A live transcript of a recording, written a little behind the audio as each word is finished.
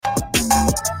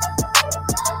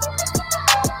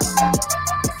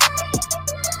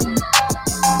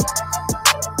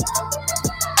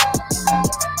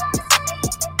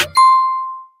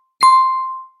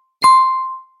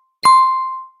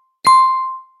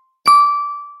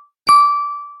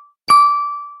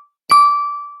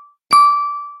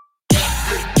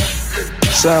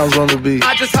Sounds on the beat.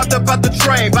 I just hopped up out the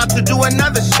train, about to do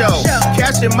another show.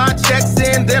 Cashing my checks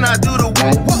in, then I do the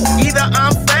woo. Either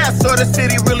I'm fast or the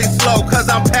city really slow, cause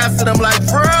I'm passing them like,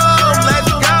 bro, let's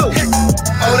go.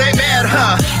 Oh, they mad,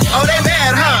 huh? Oh, they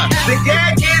mad, huh? The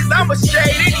gag is I'm a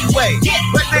shade anyway.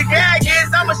 But the gag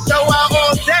is I'm a show out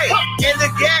all day. And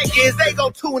the gag is they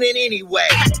gon' tune in anyway.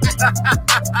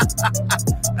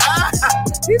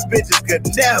 These bitches could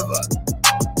never.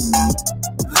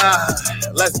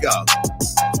 Let's go.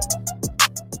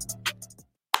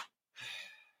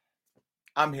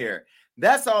 I'm here.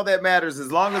 That's all that matters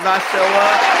as long as I show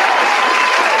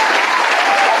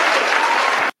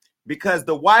up. Because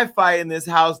the Wi-Fi in this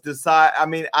house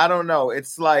I don't know.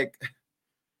 It's like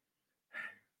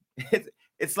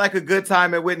it's like a good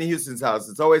time at Whitney Houston's house.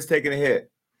 It's always taking a hit.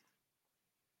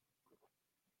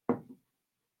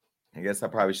 I guess I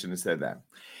probably shouldn't have said that.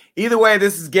 Either way,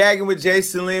 this is Gagging with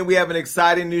Jason Lynn. We have an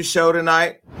exciting new show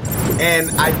tonight. And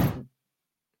the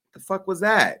fuck was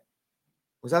that?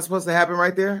 Was that supposed to happen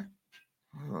right there?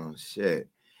 Oh, shit.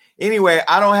 Anyway,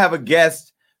 I don't have a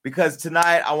guest because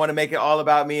tonight I want to make it all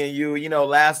about me and you. You know,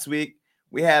 last week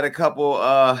we had a couple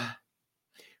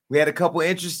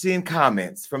interesting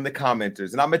comments from the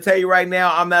commenters. And I'm going to tell you right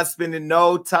now, I'm not spending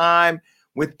no time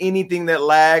with anything that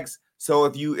lags. So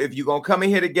if you're going to come in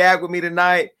here to gag with me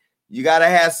tonight, you got to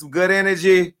have some good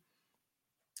energy.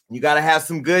 You got to have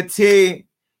some good tea.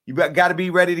 You got to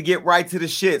be ready to get right to the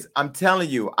shits. I'm telling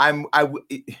you,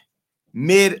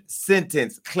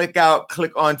 mid-sentence, click out,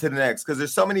 click on to the next. Because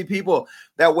there's so many people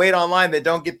that wait online that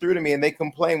don't get through to me, and they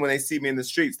complain when they see me in the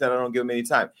streets that I don't give them any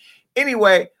time.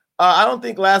 Anyway, I don't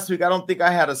think last week,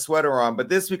 I had a sweater on. But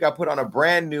this week I put on a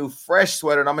brand new, fresh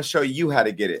sweater, and I'm going to show you how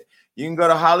to get it. You can go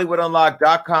to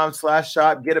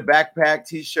HollywoodUnlocked.com/shop, get a backpack,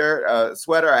 t-shirt, a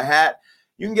sweater, a hat.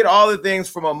 You can get all the things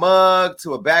from a mug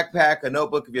to a backpack, a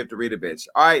notebook if you have to read a bitch.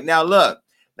 All right, now look,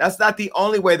 that's not the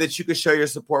only way that you can show your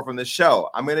support from the show.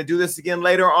 I'm going to do this again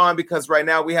later on because right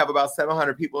now we have about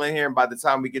 700 people in here. And by the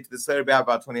time we get to this later, we have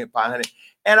about 2,500.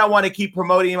 And I want to keep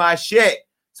promoting my shit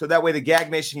so that way the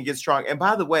Gag Nation can get strong. And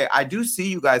by the way, I do see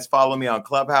you guys follow me on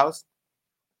Clubhouse.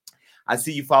 I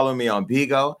see you following me on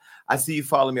Bigo. I see you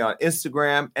follow me on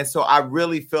Instagram. And so I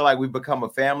really feel like we've become a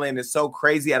family. And it's so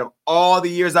crazy. Out of all the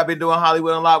years I've been doing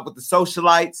Hollywood Unlocked with the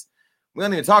socialites, we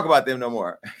don't even talk about them no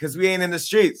more because we ain't in the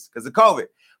streets because of COVID.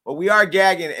 But we are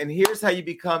gagging. And here's how you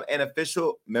become an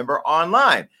official member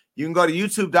online. You can go to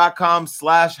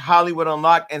youtube.com/Hollywood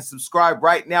Unlocked and subscribe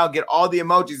right now. Get all the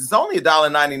emojis. It's only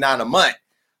 $1.99 a month.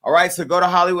 All right. So go to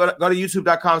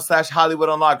youtube.com/Hollywood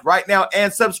Unlocked right now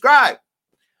and subscribe.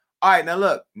 All right, now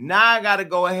look, now I got to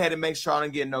go ahead and make sure I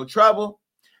don't get in no trouble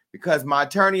because my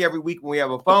attorney, every week when we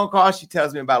have a phone call, she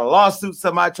tells me about a lawsuit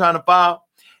somebody trying to file.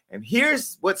 And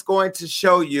here's what's going to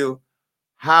show you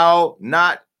how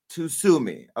not to sue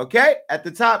me, okay? At the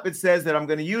top, it says that I'm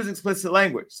going to use explicit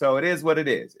language, so it is what it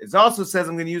is. It also says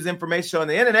I'm going to use information on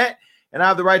the internet, and I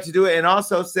have the right to do it. And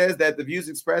also says that the views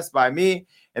expressed by me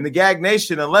and the Gag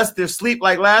Nation, unless they're sleep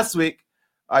like last week,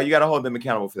 you got to hold them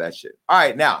accountable for that shit. All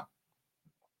right, now.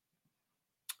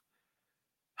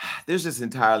 There's just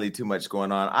entirely too much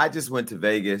going on. I just went to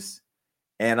Vegas,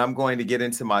 and I'm going to get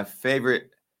into my favorite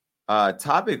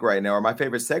topic right now, or my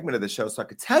favorite segment of the show, so I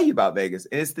could tell you about Vegas,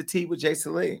 and it's the Tea with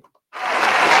Jason Lee.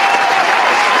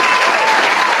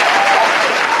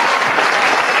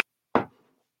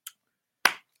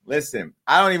 Listen,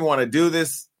 I don't even want to do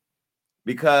this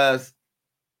because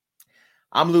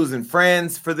I'm losing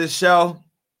friends for this show,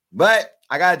 but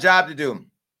I got a job to do.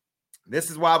 This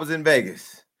is why I was in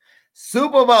Vegas.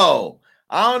 Super Bowl.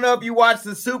 I don't know if you watched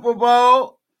the Super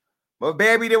Bowl, but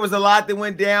baby, there was a lot that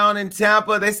went down in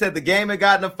Tampa. They said the game had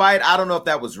gotten a fight. I don't know if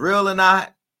that was real or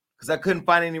not because I couldn't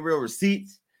find any real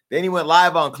receipts. Then he went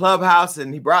live on Clubhouse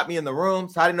and he brought me in the room.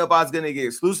 So I didn't know if I was going to get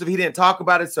exclusive. He didn't talk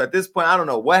about it. So at this point, I don't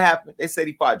know what happened. They said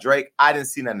he fought Drake. I didn't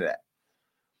see none of that.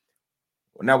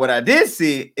 Now, what I did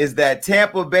see is that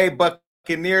Tampa Bay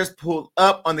Buccaneers pulled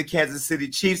up on the Kansas City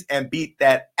Chiefs and beat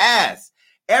that ass.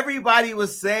 Everybody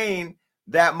was saying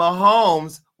that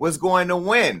Mahomes was going to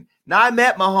win. Now, I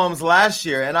met Mahomes last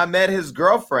year, and I met his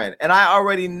girlfriend, and I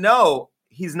already know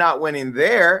he's not winning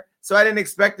there, so I didn't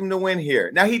expect him to win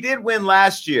here. Now, he did win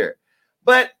last year,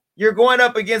 but you're going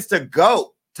up against a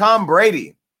GOAT, Tom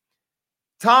Brady.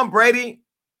 Tom Brady,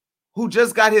 who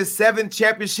just got his 7th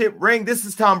championship ring. This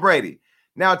is Tom Brady.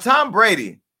 Now, Tom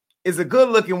Brady is a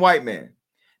good-looking white man.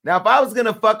 Now, if I was going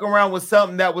to fuck around with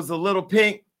something that was a little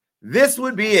pink, this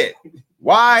would be it.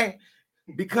 Why?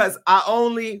 Because I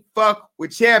only fuck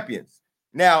with champions.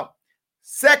 Now,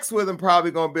 sex with him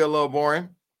probably going to be a little boring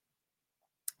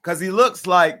because he looks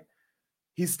like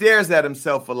he stares at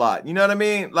himself a lot. You know what I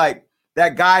mean? Like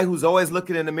that guy who's always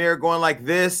looking in the mirror going like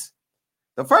this.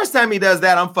 The first time he does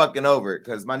that, I'm fucking over it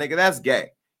because my nigga, that's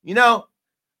gay. You know?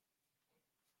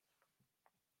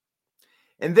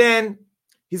 And then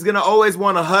he's going to always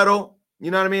want to huddle.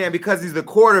 You know what I mean? And because he's the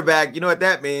quarterback, you know what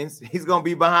that means? He's going to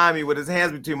be behind me with his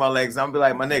hands between my legs. I'm going to be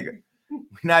like, my nigga,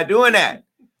 we're not doing that.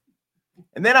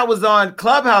 And then I was on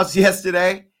Clubhouse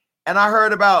yesterday and I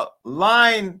heard about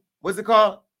what's it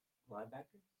called? Linebacker?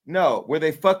 No, where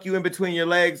they fuck you in between your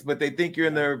legs, but they think you're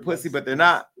in their pussy, but they're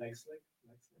not.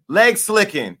 Leg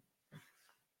slicking.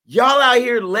 Y'all out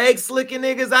here leg slicking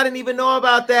niggas? I didn't even know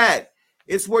about that.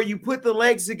 It's where you put the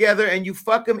legs together and you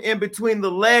fuck them in between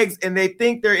the legs and they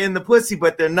think they're in the pussy,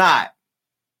 but they're not.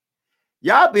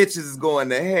 Y'all bitches is going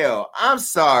to hell. I'm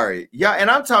sorry. Y'all,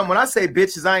 and I'm talking, when I say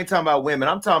bitches, I ain't talking about women.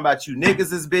 I'm talking about you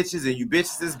niggas as bitches and you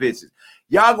bitches as bitches.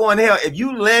 Y'all going to hell. If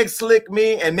you leg slick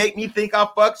me and make me think I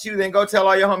fucked you, then go tell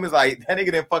all your homies like, that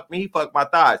nigga didn't fuck me, he fucked my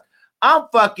thighs. I'm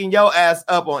fucking your ass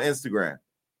up on Instagram.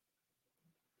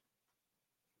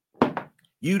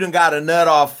 You done got a nut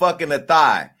off fucking a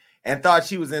thigh and thought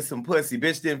she was in some pussy.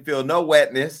 Bitch didn't feel no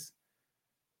wetness.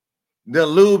 Then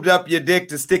lubed up your dick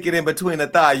to stick it in between the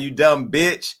thigh, you dumb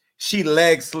bitch. She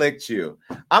leg slicked you.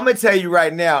 I'm going to tell you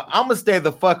right now, I'm going to stay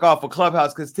the fuck off of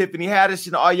Clubhouse because Tiffany Haddish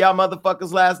and all y'all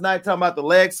motherfuckers last night talking about the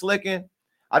leg slicking.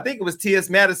 I think it was T.S.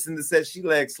 Madison that said she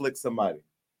leg slicked somebody.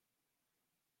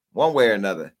 One way or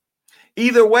another.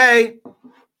 Either way,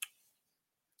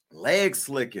 leg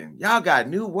slicking. Y'all got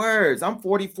new words. I'm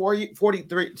 43.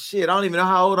 Shit, I don't even know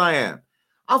how old I am.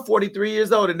 I'm 43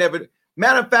 years old and never.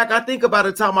 Matter of fact, I think about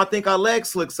the time I think I leg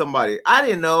slicked somebody. I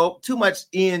didn't know too much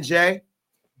E&J.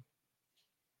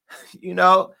 You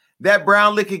know, that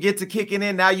brown liquor get to kicking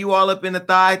in. Now you all up in the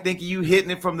thigh thinking you hitting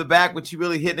it from the back, but you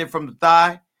really hitting it from the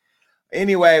thigh.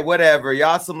 Anyway, whatever.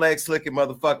 Y'all some leg slicking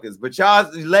motherfuckers. But y'all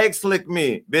leg slick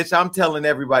me. Bitch, I'm telling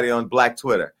everybody on Black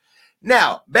Twitter.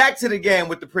 Now, back to the game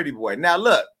with the pretty boy. Now,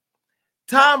 look,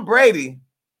 Tom Brady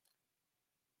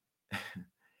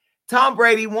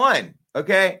won,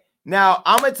 okay? Now,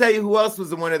 I'm going to tell you who else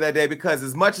was the winner that day because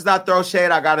as much as I throw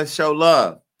shade, I got to show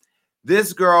love.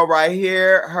 This girl right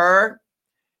here,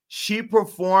 she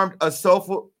performed a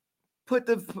soulful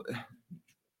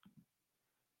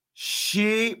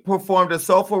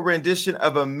rendition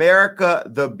of America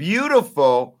the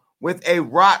Beautiful with a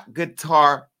rock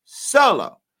guitar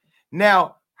solo.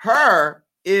 Now, her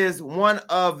is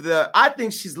I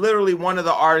think she's literally one of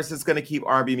the artists that's going to keep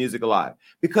R&B music alive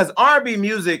because R&B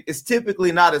music is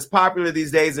typically not as popular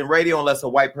these days in radio unless a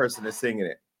white person is singing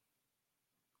it.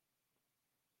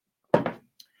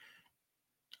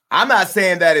 I'm not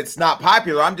saying that it's not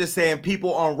popular. I'm just saying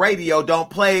people on radio don't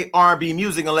play R&B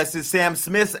music unless it's Sam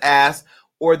Smith's ass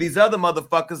or these other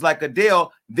motherfuckers like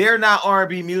Adele. They're not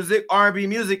R&B music. R&B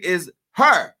music is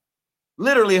her,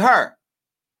 literally her.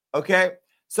 Okay,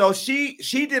 so she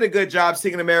did a good job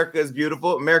singing America is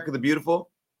Beautiful, America the Beautiful.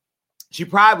 She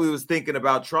probably was thinking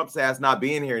about Trump's ass not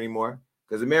being here anymore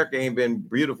because America ain't been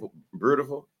beautiful.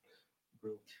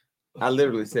 I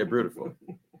literally said beautiful.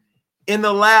 In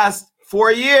the last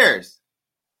 4 years.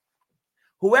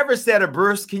 Whoever said a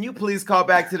Bruce, can you please call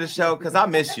back to the show? Because I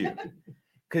miss you.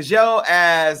 Because yo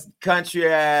ass, country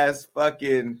ass,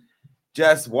 fucking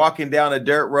just walking down a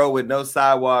dirt road with no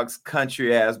sidewalks,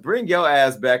 country ass. Bring your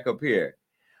ass back up here.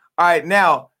 All right,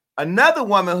 now, another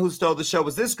woman who stole the show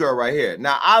was this girl right here.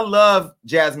 Now, I love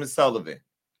Jasmine Sullivan.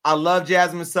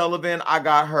 I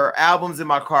got her albums in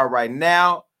my car right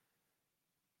now.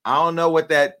 I don't know what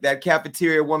that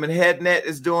cafeteria woman head net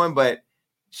is doing, but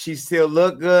she still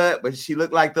look good, but she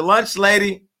looked like the lunch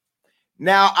lady.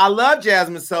 Now, I love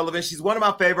Jasmine Sullivan. She's one of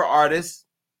my favorite artists.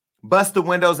 Bust the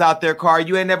windows out their car.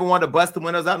 You ain't never wanted to bust the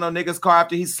windows out no nigga's car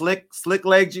after he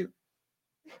slick-legged you.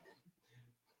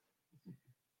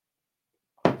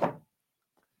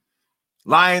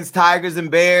 Lions, tigers,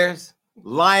 and bears.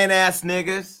 Lion-ass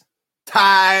niggas.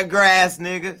 Tiger-ass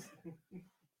niggas.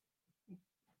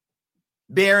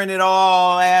 Bearing it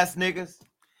all ass niggas.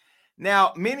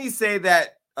 Now, many say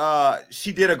that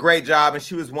she did a great job and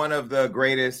she was one of the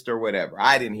greatest or whatever.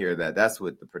 I didn't hear that. That's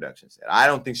what the production said. I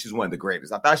don't think she's one of the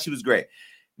greatest. I thought she was great.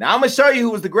 Now, I'm going to show you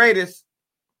who was the greatest.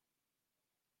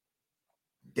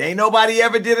 Ain't nobody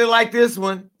ever did it like this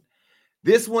one.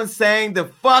 This one sang the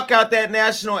fuck out that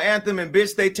national anthem and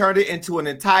bitch, they turned it into an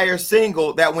entire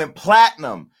single that went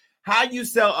platinum. How you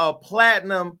sell a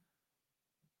platinum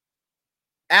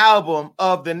album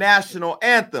of the national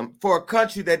anthem for a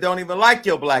country that don't even like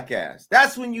your black ass?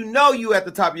 That's when you know you at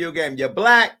the top of your game. You're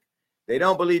black. They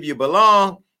don't believe you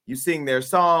belong. You sing their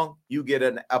song. You get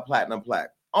a platinum plaque.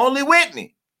 Only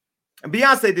Whitney. And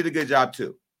Beyonce did a good job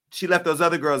too. She left those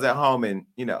other girls at home and,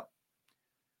 you know,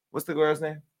 What's the girl's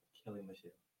name? Kelly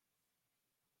Michelle.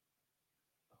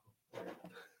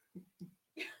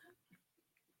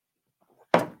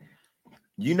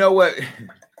 You know what?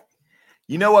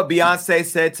 You know what Beyonce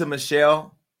said to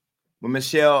Michelle when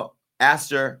Michelle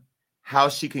asked her how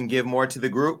she can give more to the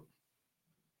group?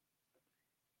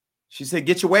 She said,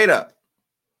 "Get your weight up."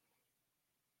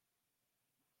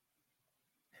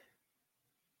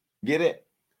 Get it?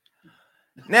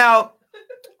 Now,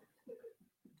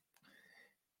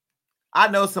 I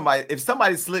know somebody, if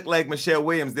somebody slick leg Michelle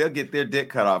Williams, they'll get their dick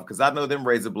cut off because I know them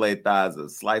razor blade thighs will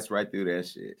slice right through that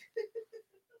shit.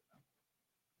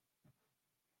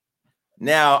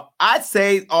 Now, I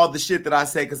say all the shit that I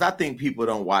say because I think people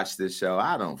don't watch this show.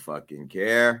 I don't fucking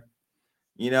care.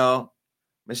 You know,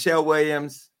 Michelle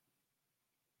Williams.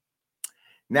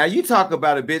 Now, you talk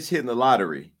about a bitch hitting the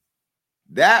lottery.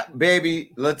 That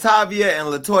baby, Latavia and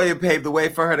Latoya paved the way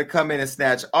for her to come in and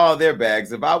snatch all their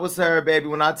bags. If I was her, baby,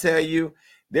 when I tell you,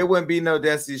 there wouldn't be no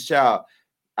Destiny's Child.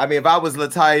 I mean, if I was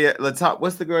Latanya,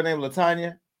 what's the girl name?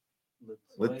 Latanya?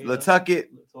 Latucket?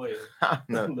 Latoya.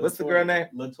 No. What's the girl name?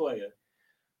 Latoya.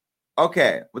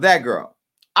 Okay, well, that girl.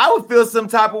 I would feel some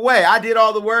type of way. I did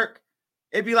all the work.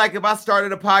 It'd be like if I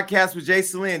started a podcast with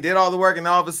Jason Lee and did all the work and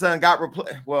all of a sudden got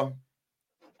replaced. Well,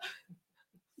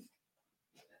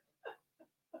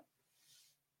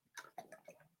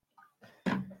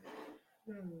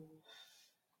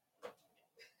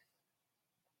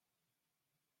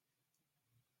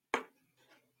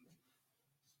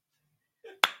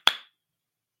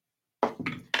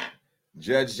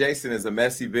 Judge Jason is a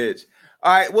messy bitch.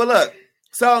 All right, well, look.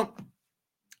 So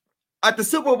at the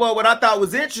Super Bowl, what I thought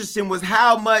was interesting was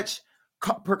how much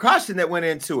precaution that went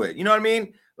into it. You know what I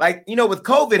mean? Like, you know, with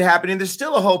COVID happening, there's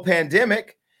still a whole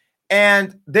pandemic.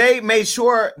 And they made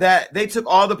sure that they took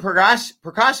all the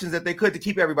precautions that they could to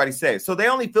keep everybody safe. So they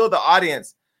only filled the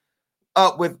audience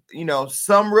up with, you know,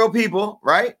 some real people,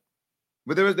 right?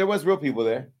 But there was real people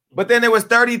there. But then there was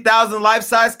 30,000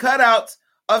 life-size cutouts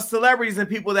of celebrities and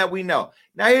people that we know.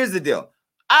 Now, here's the deal.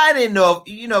 I didn't know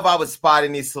if I was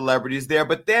spotting these celebrities there.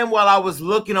 But then while I was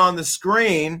looking on the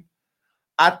screen,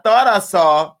 I thought I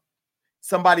saw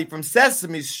somebody from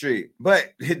Sesame Street.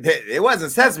 But it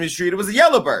wasn't Sesame Street. It was a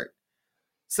Yellowbird.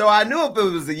 So I knew if it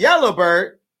was a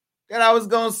Yellowbird, that I was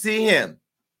going to see him.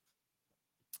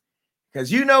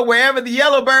 Because you know wherever the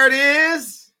Yellowbird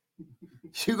is,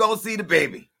 you're going to see the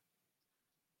baby.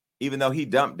 Even though he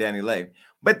dumped Danny Lay.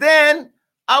 But then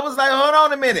I was like, hold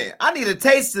on a minute. I need a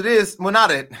taste of this. Well,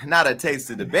 not a taste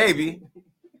of the baby.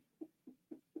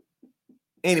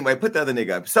 Anyway, put the other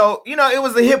nigga up. So, you know, it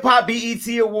was the Hip Hop BET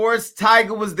Awards.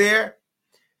 Tyga was there.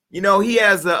 You know,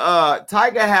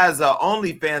 Tyga has a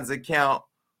OnlyFans account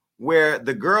where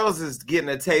the girls is getting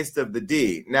a taste of the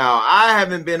D. Now, I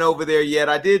haven't been over there yet.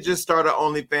 I did just start an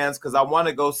OnlyFans because I want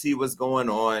to go see what's going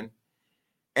on.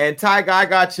 And Tyga, I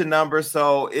got your number.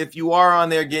 So if you are on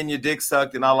there getting your dick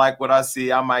sucked and I like what I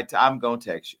see, I'm going to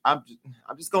text you. I'm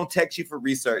just going to text you for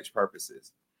research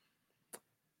purposes.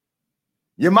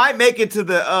 You might make it to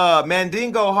the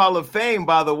Mandingo Hall of Fame,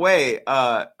 by the way,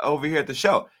 over here at the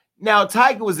show. Now,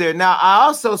 Tyga was there. Now, I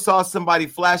also saw somebody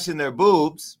flashing their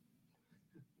boobs.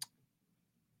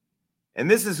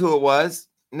 And this is who it was.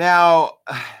 Now,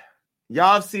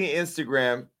 y'all have seen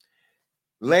Instagram.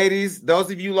 Ladies, those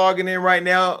of you logging in right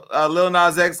now, Lil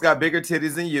Nas X got bigger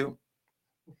titties than you.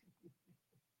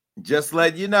 Just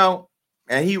let you know.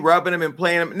 And he rubbing them and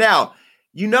playing them. Now,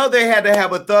 you know they had to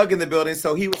have a thug in the building,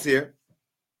 so he was here.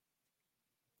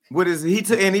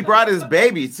 And he brought his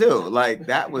baby too. Like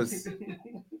that was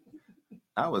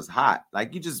hot.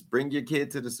 Like you just bring your kid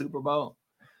to the Super Bowl.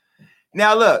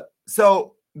 Now look,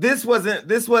 so this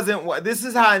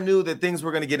is how I knew that things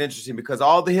were going to get interesting because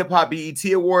all the Hip Hop BET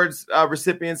Awards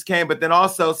recipients came, but then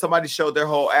also somebody showed their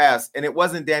whole ass, and it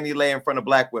wasn't Danny Lay in front of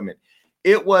black women.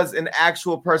 It was an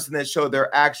actual person that showed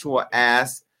their actual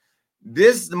ass.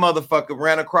 This motherfucker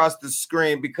ran across the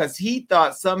screen because he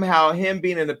thought somehow him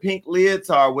being in a pink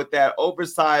leotard with that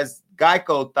oversized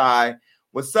Geico thigh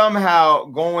was somehow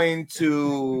going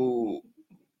to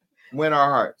win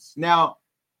our hearts. Now,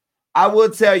 I will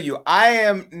tell you, I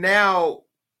am now,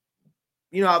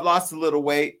 you know, I've lost a little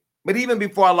weight, but even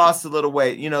before I lost a little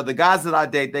weight, you know, the guys that I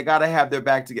date, they got to have their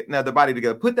their body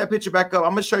together. Put that picture back up.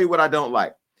 I'm going to show you what I don't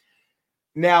like.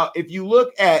 Now, if you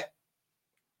look at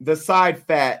the side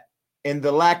fat and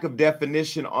the lack of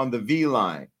definition on the V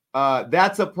line,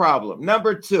 that's a problem.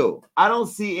 Number two, I don't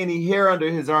see any hair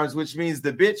under his arms, which means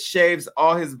the bitch shaves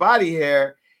all his body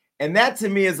hair. And that to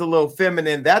me is a little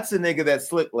feminine. That's a nigga that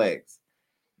slick legs.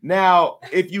 Now,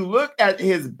 if you look at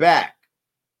his back,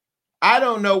 I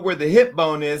don't know where the hip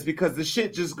bone is because the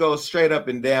shit just goes straight up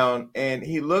and down, and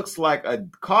he looks like a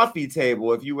coffee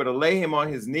table. If you were to lay him on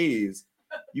his knees,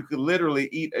 you could literally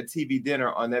eat a TV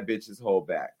dinner on that bitch's whole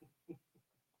back.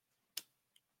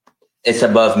 It's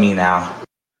above me now.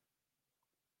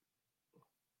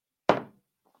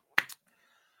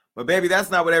 But baby,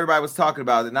 that's not what everybody was talking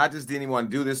about. And I just didn't even want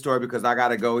to do this story because I got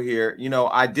to go here. You know,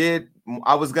 I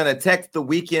was going to text the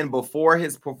weekend before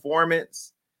his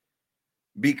performance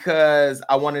because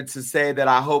I wanted to say that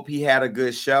I hope he had a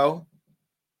good show.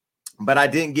 But I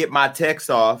didn't get my text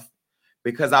off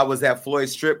because I was at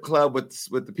Floyd's strip club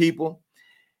with the people.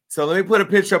 So let me put a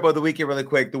picture up of the weekend really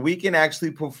quick. The weekend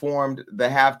actually performed the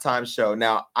halftime show.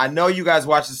 Now, I know you guys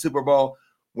watch the Super Bowl.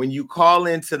 When you call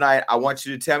in tonight, I want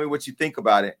you to tell me what you think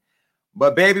about it.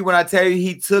 But baby, when I tell you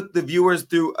he took the viewers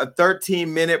through a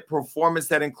 13-minute performance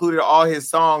that included all his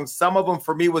songs, some of them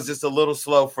for me was just a little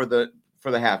slow for the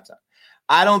halftime.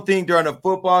 I don't think during a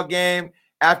football game,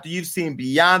 after you've seen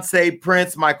Beyonce,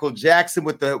 Prince, Michael Jackson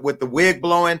with the wig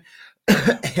blowing,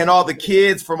 and all the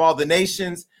kids from all the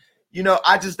nations, you know,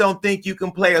 I just don't think you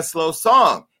can play a slow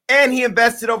song. And he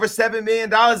invested over $7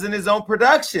 million in his own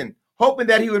production, hoping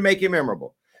that he would make it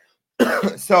memorable.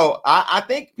 So I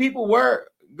think people were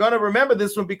going to remember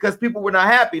this one because people were not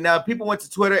happy. Now, people went to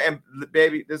Twitter and,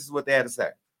 baby, this is what they had to say.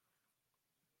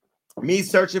 Me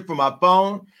searching for my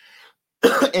phone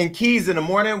and keys in the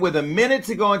morning with a minute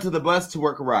to go into the bus to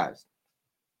work arrives.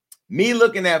 Me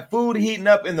looking at food heating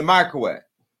up in the microwave.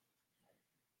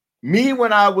 Me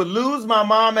when I would lose my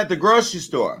mom at the grocery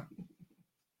store.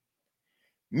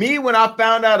 Me when I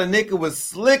found out a nigga was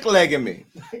slick-legging me.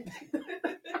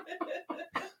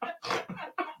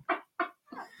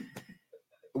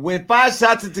 When 5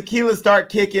 shots of tequila start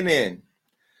kicking in.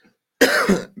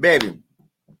 Baby,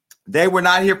 they were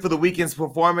not here for the weekend's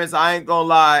performance. I ain't gonna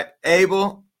lie.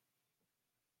 Able,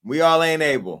 we all ain't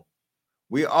able.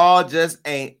 We all just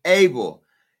ain't able.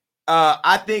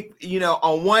 I think, you know,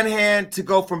 on one hand, to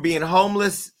go from being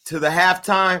homeless to the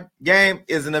halftime game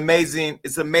is an amazing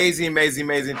thing.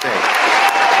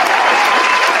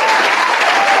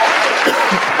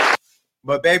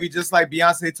 But baby, just like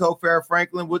Beyonce told Farrah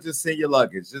Franklin, we'll just send your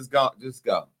luggage. Just go.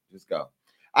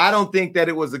 I don't think that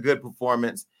it was a good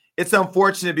performance. It's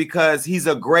unfortunate because he's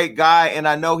a great guy, and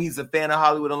I know he's a fan of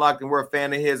Hollywood Unlocked, and we're a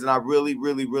fan of his, and I really,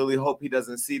 really, really hope he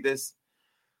doesn't see this.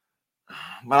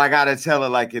 But I got to tell it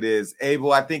like it is.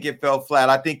 Abel, I think it fell flat.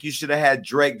 I think you should have had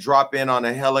Drake drop in on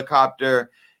a helicopter.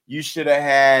 You should have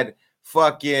had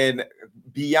fucking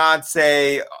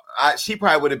Beyonce. She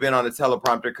probably would have been on a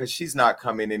teleprompter because she's not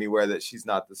coming anywhere that she's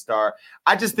not the star.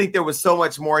 I just think there was so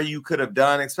much more you could have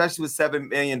done, especially with $7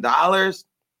 million.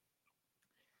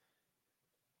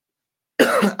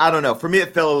 I don't know. For me,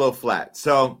 it fell a little flat.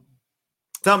 So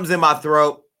something's in my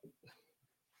throat.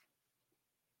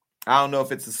 I don't know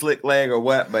if it's a slick leg or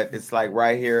what, but it's like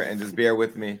right here, and just bear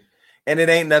with me. And it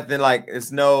ain't nothing like,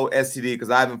 it's no STD because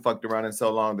I haven't fucked around in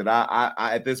so long that I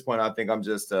at this point, I think I'm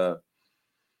just a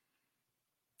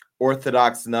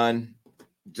Orthodox nun,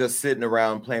 just sitting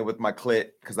around playing with my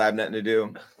clit because I have nothing to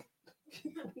do.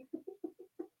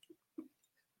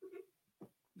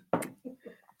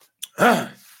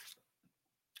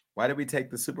 Why did we take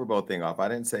the Super Bowl thing off? I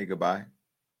didn't say goodbye.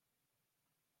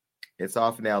 It's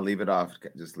off now. Leave it off.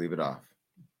 Just leave it off.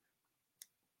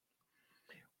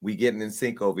 We getting in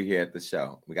sync over here at the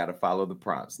show. We got to follow the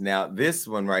prompts. Now, this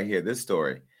one right here, this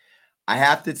story, I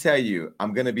have to tell you,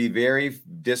 I'm going to be very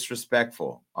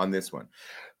disrespectful on this one.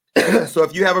 So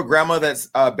if you have a grandma that's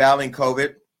battling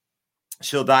COVID,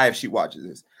 she'll die if she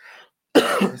watches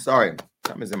this. Sorry,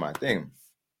 something's in my thing.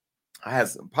 I had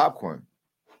some popcorn.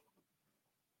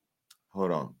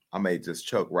 Hold on. I may just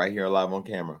choke right here live on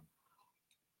camera.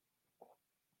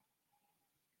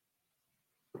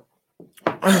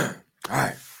 All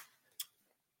right.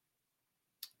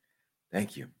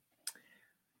 Thank you.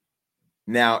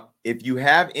 Now, if you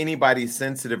have anybody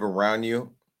sensitive around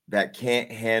you that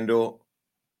can't handle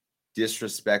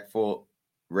disrespectful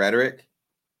rhetoric,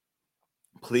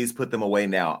 please put them away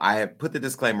now. I have put the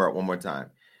disclaimer up one more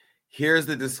time. Here's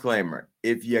the disclaimer.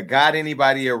 If you got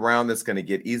anybody around that's going to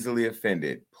get easily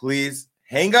offended, please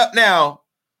hang up now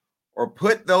or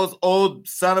put those old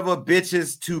son of a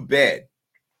bitches to bed.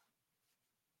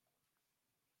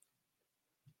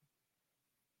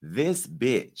 This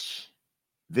bitch,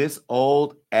 this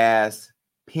old ass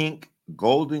pink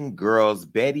Golden Girls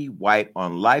Betty White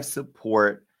on life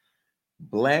support,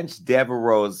 Blanche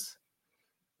Devereaux's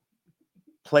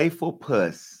playful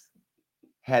puss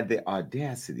had the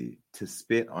audacity to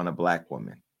spit on a black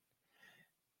woman.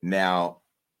 Now,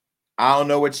 I don't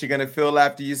know what you're going to feel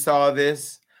after you saw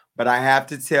this, but I have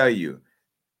to tell you,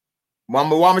 I'm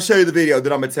going to show you the video,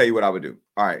 then I'm going to tell you what I would do.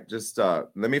 All right, just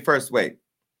let me first wait.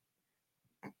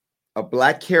 A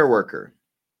black care worker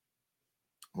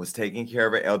was taking care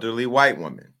of an elderly white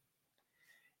woman.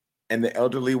 And the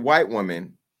elderly white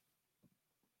woman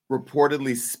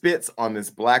reportedly spits on this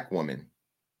black woman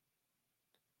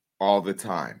all the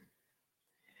time.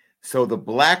 So the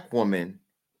black woman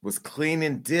was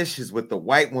cleaning dishes with the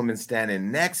white woman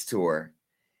standing next to her.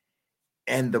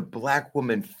 And the black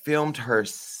woman filmed her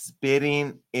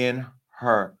spitting in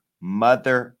her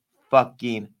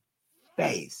motherfucking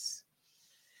face.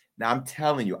 Now, I'm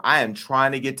telling you, I am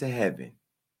trying to get to heaven.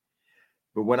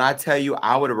 But when I tell you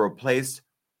I would have replaced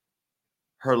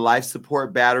her life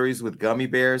support batteries with gummy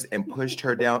bears and pushed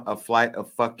her down a flight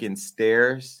of fucking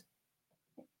stairs.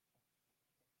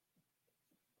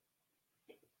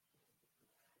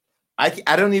 I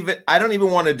don't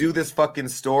even want to do this fucking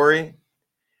story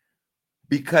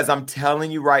because I'm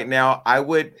telling you right now, I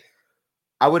would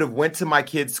have went to my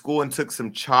kid's school and took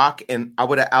some chalk and I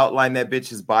would have outlined that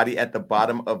bitch's body at the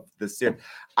bottom of the stairs.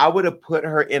 I would have put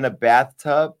her in a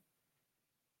bathtub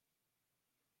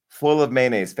full of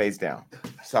mayonnaise face down.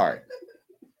 Sorry.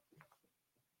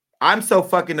 I'm so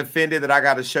fucking offended that I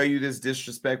got to show you this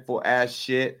disrespectful ass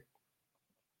shit.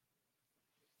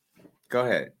 Go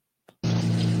ahead.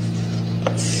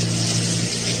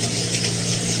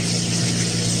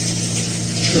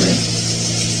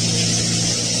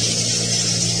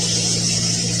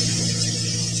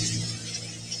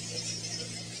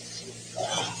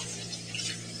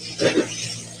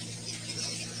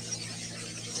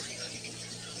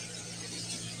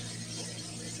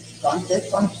 Want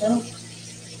this one too?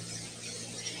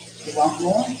 You want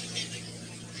more?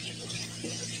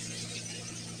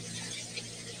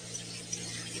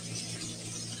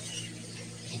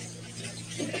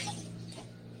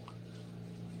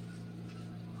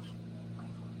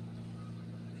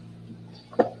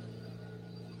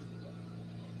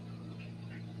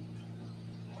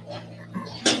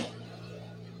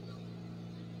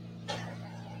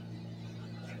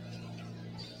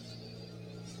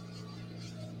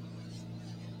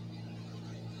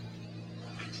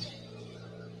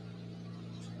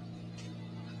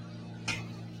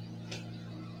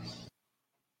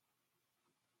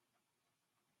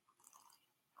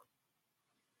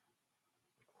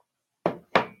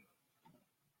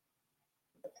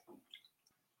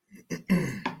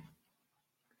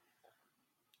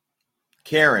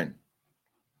 Karen,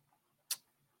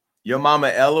 your mama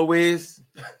Eloise,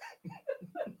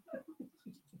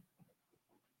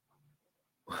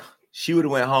 she would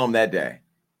have went home that day.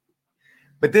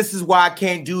 But this is why I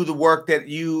can't do the work that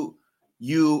you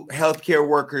healthcare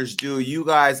workers do. You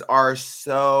guys are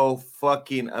so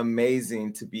fucking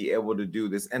amazing to be able to do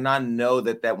this. And I know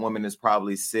that woman is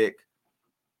probably sick.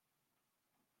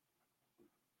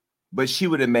 But she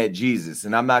would have met Jesus.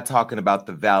 And I'm not talking about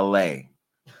the valet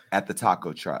at the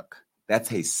taco truck. That's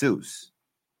Jesus.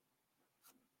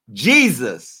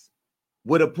 Jesus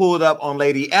would have pulled up on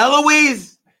Lady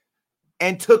Eloise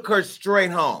and took her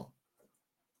straight home.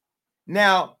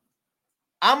 Now,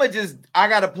 I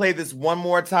got to play this one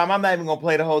more time. I'm not even going to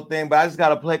play the whole thing, but I just got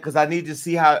to play because I need to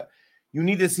see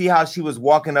how she was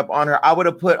walking up on her. I would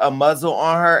have put a muzzle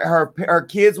on her. Her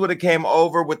kids would have came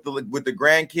over with the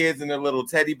grandkids and their little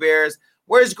teddy bears.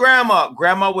 Where's grandma?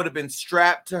 Grandma would have been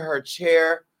strapped to her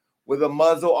chair with a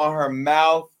muzzle on her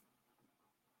mouth.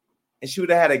 And she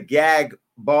would have had a gag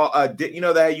ball. You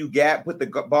know that you put the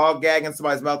ball gag in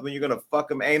somebody's mouth when you're going to fuck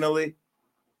them anally?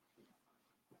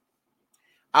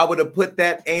 I would have put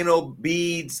that anal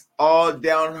beads all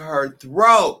down her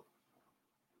throat.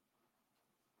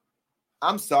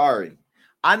 I'm sorry.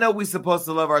 I know we're supposed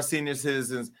to love our senior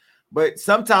citizens, but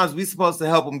sometimes we're supposed to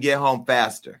help them get home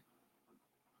faster.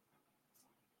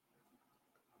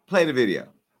 Play the video.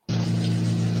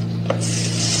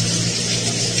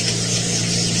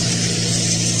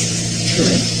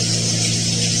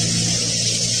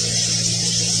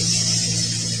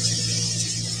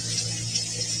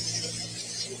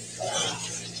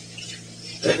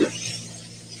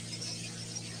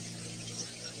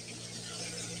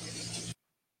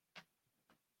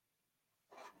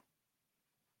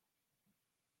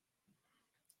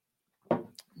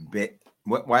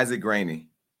 Why is it grainy?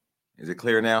 Is it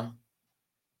clear now?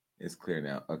 It's clear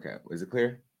now. Okay. Is it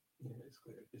clear? Yeah, it's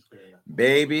clear. It's clear now.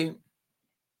 Baby,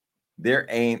 there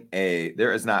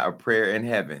is not a prayer in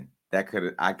heaven that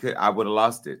I would have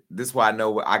lost it. This is why I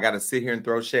know I got to sit here and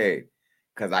throw shade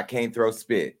because I can't throw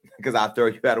spit because I'll throw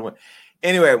you out of one.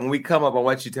 Anyway, when we come up, I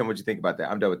want you to tell me what you think about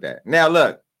that. I'm done with that. Now,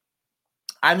 look,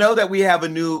 I know that we have a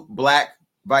new black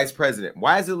vice president.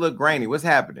 Why does it look grainy? What's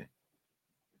happening?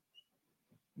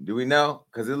 Do we know?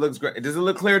 Because it looks great. Does it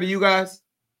look clear to you guys?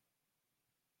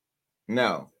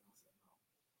 No.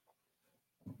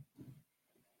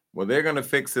 Well, they're going to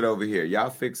fix it over here. Y'all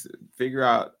fix it. Figure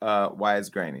out why it's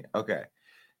grainy. Okay.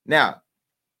 Now,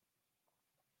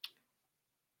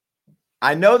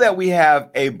 I know that we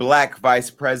have a black vice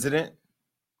president,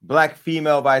 black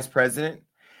female vice president,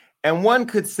 and one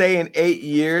could say in 8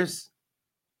 years,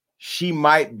 she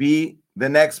might be the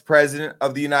next president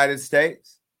of the United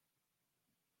States.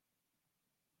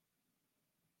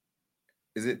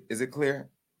 Is it clear?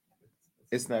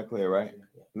 It's not clear, right?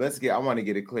 I want to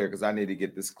get it clear because I need to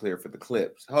get this clear for the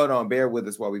clips. Hold on, bear with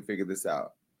us while we figure this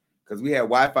out. Because we had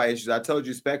Wi-Fi issues. I told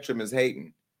you Spectrum is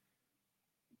hating.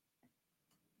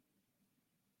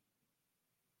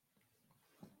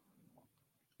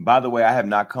 By the way, I have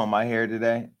not combed my hair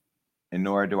today, and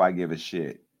nor do I give a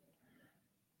shit.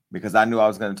 Because I knew I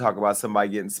was going to talk about somebody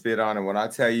getting spit on. And when I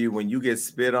tell you, when you get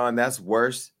spit on, that's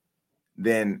worse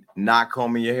than not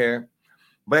combing your hair.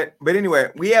 But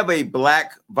anyway, we have a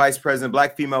black vice president,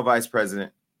 black female vice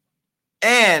president.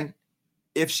 And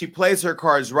if she plays her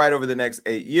cards right over the next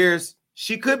 8 years,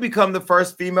 she could become the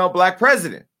first female black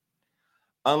president.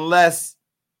 Unless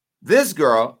this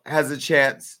girl has a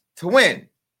chance to win.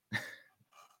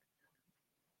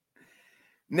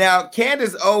 Now,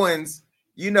 Candace Owens,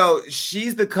 you know,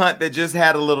 she's the cunt that just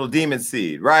had a little demon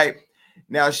seed, right?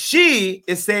 Now, she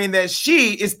is saying that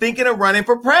she is thinking of running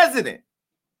for president.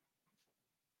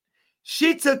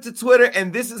 She took to Twitter,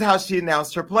 and this is how she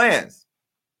announced her plans.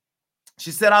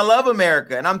 She said, I love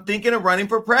America, and I'm thinking of running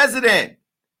for president.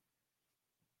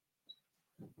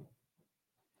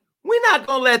 We're not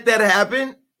going to let that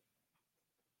happen.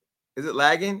 Is it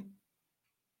lagging?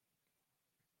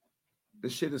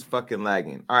 This shit is fucking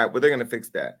lagging. All right, well, they're going to fix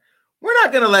that. We're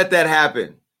not going to let that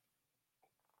happen.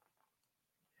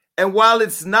 And while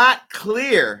it's not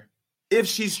clear if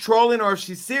she's trolling or if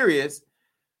she's serious,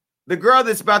 the girl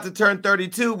that's about to turn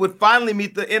 32 would finally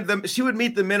meet she would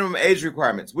meet the minimum age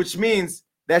requirements, which means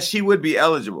that she would be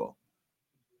eligible.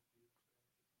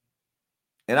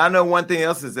 And I know one thing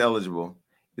else is eligible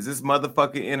is this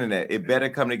motherfucking internet. It better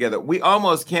come together. We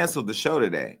almost canceled the show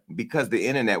today because the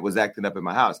internet was acting up in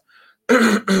my house.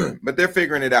 But they're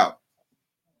figuring it out.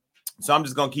 So I'm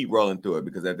just going to keep rolling through it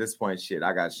because at this point, shit,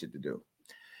 I got shit to do.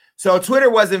 So Twitter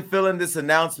wasn't feeling this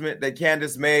announcement that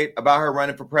Candace made about her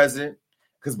running for president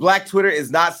because Black Twitter is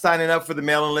not signing up for the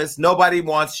mailing list. Nobody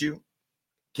wants you,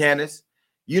 Candace.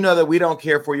 You know that we don't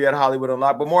care for you at Hollywood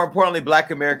Unlocked, but more importantly,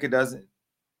 Black America doesn't.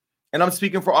 And I'm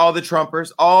speaking for all the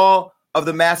Trumpers, all of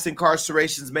the mass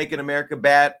incarcerations making America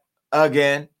bad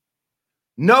again.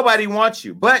 Nobody wants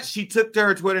you. But she took to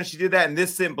her Twitter and she did that, and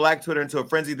this sent Black Twitter into a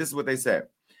frenzy. This is what they said.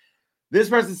 This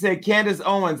person said, Candace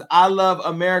Owens, I love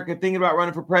America, thinking about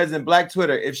running for president. Black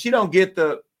Twitter, if she don't get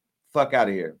the fuck out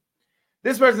of here.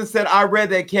 This person said, I read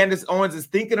that Candace Owens is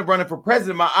thinking of running for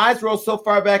president. My eyes roll so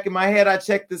far back in my head, I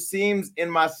checked the seams in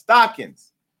my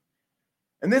stockings.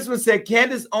 And this one said,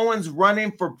 Candace Owens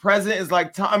running for president is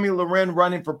like Tommy Loren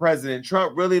running for president.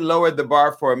 Trump really lowered the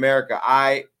bar for America.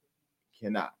 I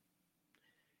cannot.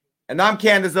 And I'm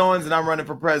Candace Owens, and I'm running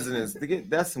for president.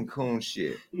 That's some coon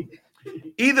shit.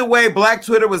 Either way, Black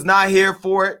Twitter was not here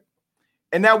for it.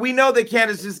 And now we know that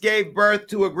Candace just gave birth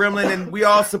to a gremlin, and we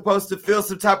all supposed to feel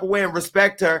some type of way and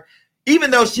respect her,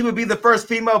 even though she would be the first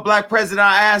female Black president.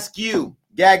 I ask you,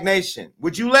 Gag Nation,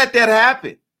 would you let that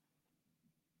happen?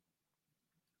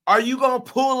 Are you going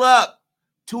to pull up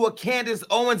to a Candace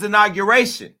Owens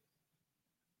inauguration?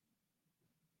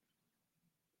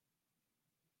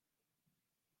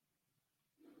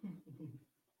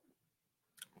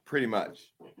 Pretty much.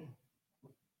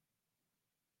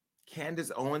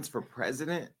 Candace Owens for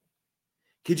president?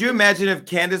 Could you imagine if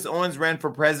Candace Owens ran for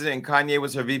president and Kanye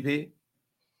was her VP?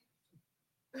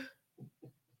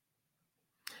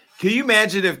 Can you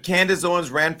imagine if Candace Owens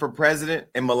ran for president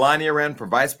and Melania ran for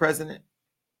vice president?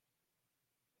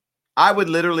 I would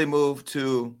literally move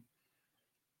to,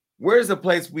 where's a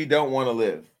place we don't want to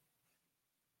live?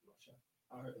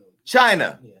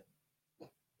 China.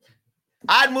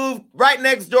 I'd move right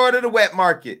next door to the wet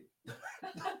market.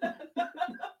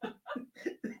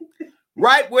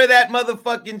 Right where that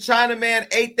motherfucking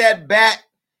Chinaman ate that bat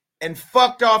and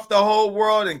fucked off the whole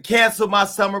world and canceled my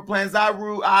summer plans.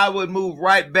 I would move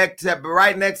right back to that,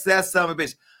 right next to that summer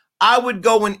bitch. I would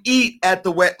go and eat at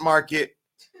the wet market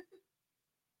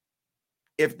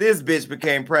if this bitch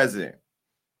became president.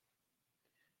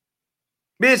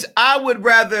 Bitch, I would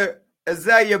rather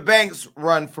Azalea Banks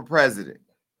run for president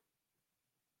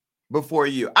before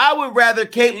you. I would rather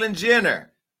Caitlyn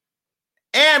Jenner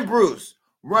and Bruce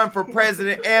run for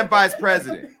president and vice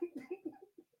president.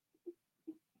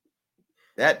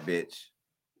 That bitch,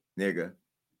 nigga.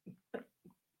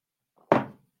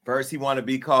 First, he want to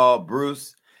be called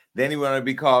Bruce. Then he want to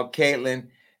be called Caitlyn.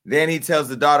 Then he tells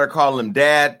the daughter, call him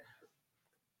dad.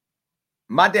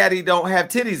 My daddy don't have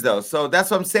titties, though. So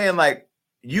that's what I'm saying. Like,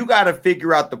 you got to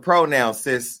figure out the pronouns,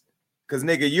 sis. Because,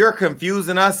 nigga, you're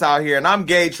confusing us out here. And I'm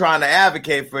gay trying to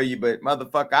advocate for you. But,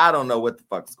 motherfucker, I don't know what the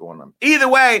fuck's going on. Either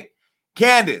way,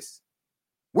 Candace,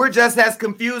 we're just as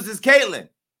confused as Caitlyn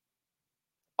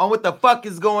on what the fuck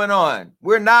is going on.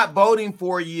 We're not voting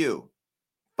for you.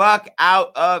 Fuck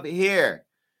out of here.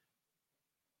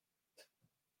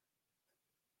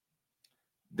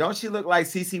 Don't she look like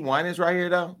CeCe Winans right here,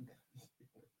 though?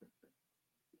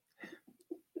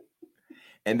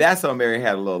 And that's on Mary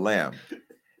Had a Little Lamb.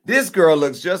 This girl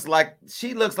looks just like,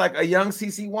 she looks like a young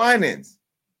CeCe Winans.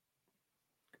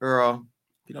 Girl,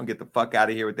 you don't get the fuck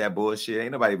out of here with that bullshit.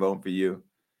 Ain't nobody voting for you.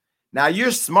 Now,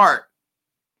 you're smart,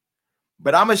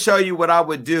 but I'm going to show you what I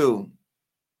would do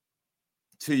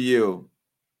to you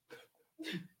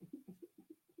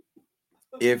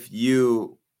if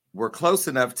you were close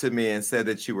enough to me and said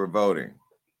that you were voting.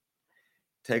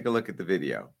 Take a look at the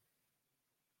video.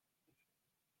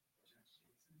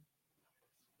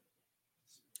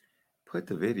 Put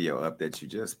the video up that you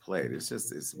just played.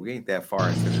 We ain't that far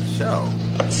into the show.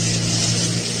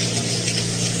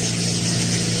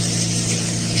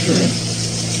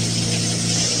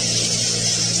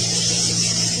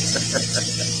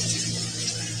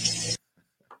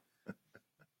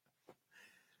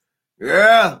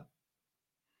 Yeah.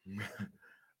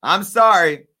 I'm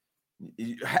sorry.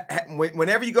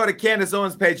 Whenever you go to Candace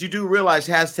Owens' page, you do realize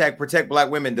hashtag protect black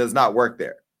women does not work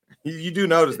there. You do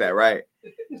notice that, right?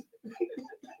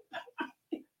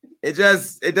 It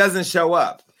doesn't show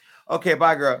up. Okay,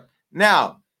 bye, girl.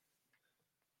 Now,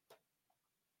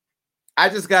 I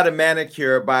just got a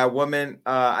manicure by a woman.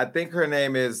 I think her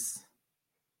name is,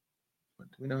 do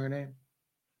we know her name?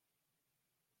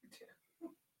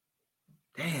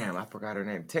 Damn, I forgot her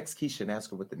name. Text Keisha and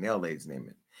ask her what the nail lady's name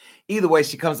is. Either way,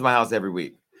 she comes to my house every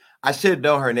week. I should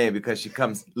know her name because she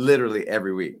comes literally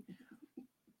every week.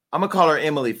 I'm going to call her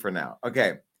Emily for now.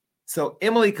 Okay. So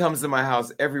Emily comes to my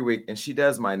house every week and she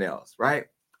does my nails, right?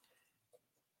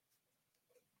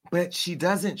 But she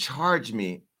doesn't charge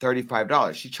me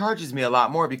 $35. She charges me a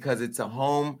lot more because it's a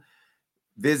home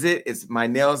visit. It's my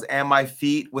nails and my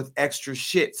feet with extra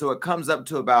shit. So it comes up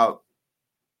to a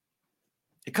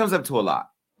lot.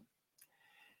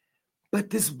 But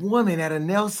this woman at a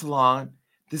nail salon,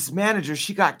 this manager,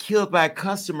 she got killed by a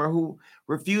customer who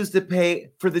refused to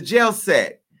pay for the gel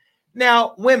set.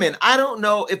 Now, women, I don't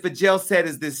know if a gel set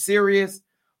is this serious,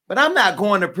 but I'm not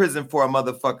going to prison for a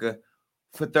motherfucker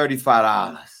for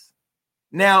 $35.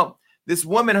 Now, this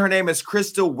woman, her name is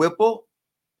Crystal Whipple,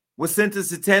 was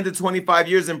sentenced to 10 to 25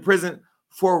 years in prison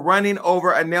for running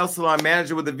over a nail salon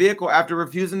manager with a vehicle after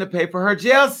refusing to pay for her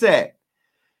gel set.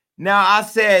 Now, I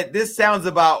said, this sounds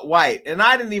about white, and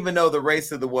I didn't even know the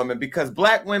race of the woman because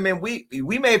black women, we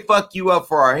may fuck you up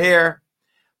for our hair,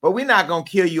 but we're not going to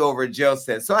kill you over a gel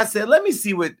set. So I said, let me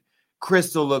see what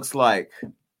Crystal looks like.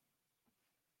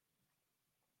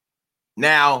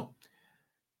 Now,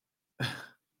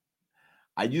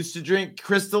 I used to drink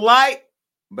Crystal Light,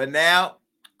 but now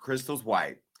Crystal's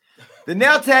white. The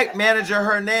nail tech manager,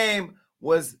 her name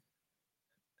was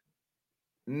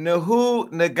Nahu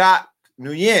Nagat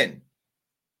Nguyen.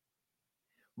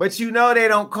 But you know they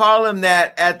don't call him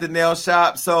that at the nail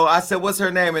shop. So I said, what's her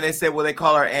name? And they said, well, they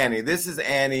call her Annie. This is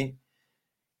Annie.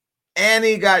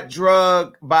 Annie got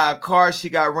drugged by a car. She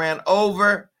got ran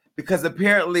over because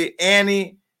apparently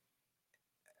Annie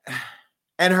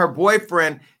and her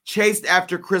boyfriend chased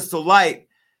after Crystal Light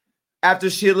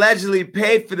after she allegedly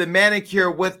paid for the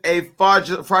manicure with a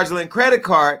fraudulent credit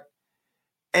card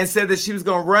and said that she was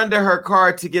going to run to her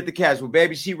car to get the cash. Well,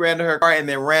 baby, she ran to her car and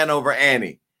then ran over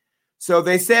Annie. So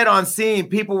they said on scene,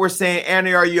 people were saying,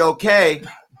 Annie, are you okay?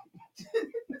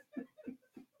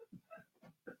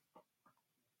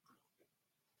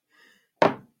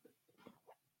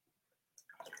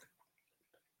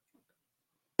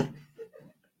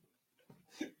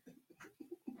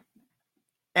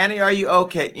 Annie, are you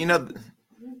okay? You know,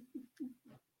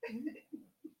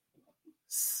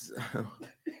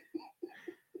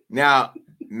 now,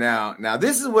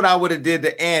 this is what I would have did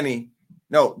to Annie.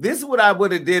 No, this is what I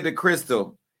would have did to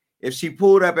Crystal if she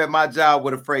pulled up at my job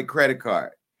with a fake credit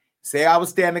card. Say I was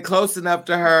standing close enough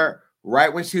to her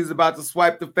right when she was about to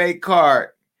swipe the fake card.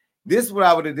 This is what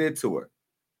I would have did to her.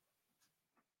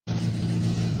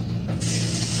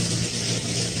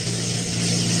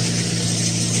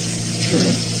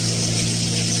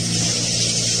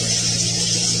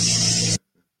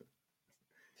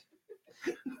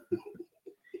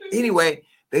 Anyway,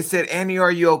 they said, Annie,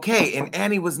 are you okay? And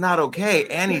Annie was not okay.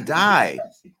 Annie died.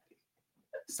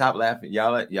 Stop laughing.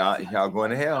 Y'all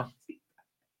going to hell.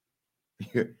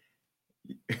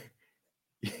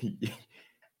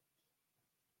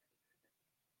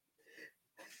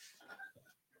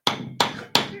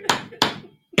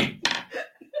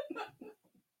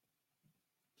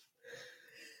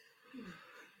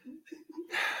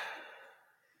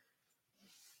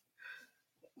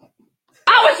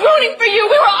 I was rooting for you.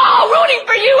 We were all rooting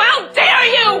for you. How dare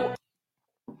you?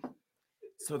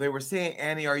 So they were saying,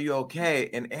 Annie, are you okay?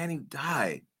 And Annie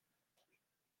died.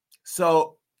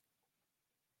 So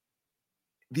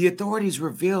the authorities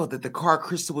revealed that the car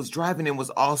Crystal was driving in was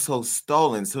also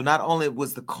stolen. So not only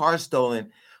was the car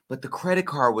stolen, but the credit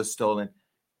card was stolen.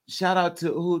 Shout out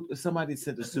to who? Somebody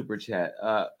sent a super chat.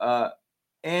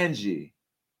 Angie.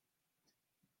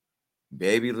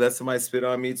 Baby, let somebody spit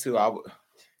on me too.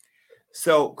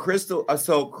 So Crystal,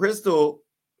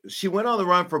 she went on the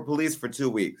run for police for 2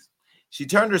 weeks. She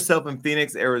turned herself in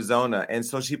Phoenix, Arizona, and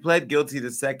so she pled guilty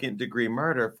to second-degree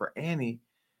murder for Annie,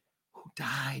 who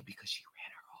died because she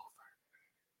ran her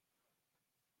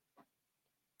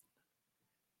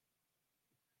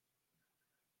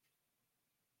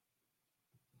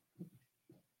over.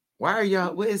 Why are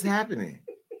y'all? What is happening?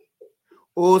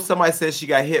 Oh, somebody says she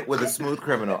got hit with a smooth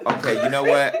criminal. Okay, you know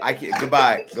what? I can't.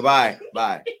 Goodbye.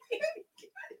 Bye.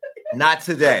 Not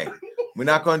today. We're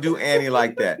not going to do Annie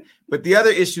like that. But the other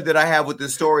issue that I have with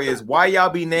this story is why y'all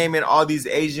be naming all these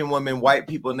Asian women, white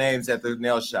people names at the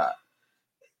nail shop.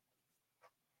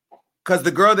 Because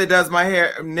the girl that does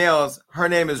my nails, her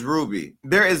name is Ruby.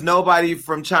 There is nobody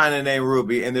from China named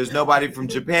Ruby, and there's nobody from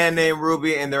Japan named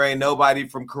Ruby, and there ain't nobody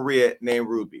from Korea named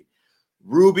Ruby.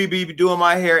 Ruby be doing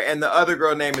my hair, and the other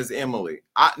girl name is Emily.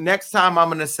 Next time I'm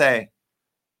going to say,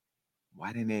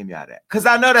 why they name y'all that? Because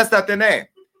I know that's not their name.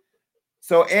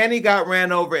 So Annie got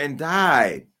ran over and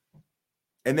died.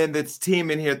 And then this team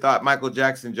in here thought Michael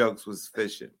Jackson jokes was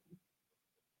fishing.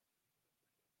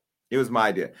 It was my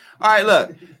idea. All right,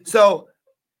 look. So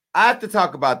I have to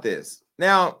talk about this.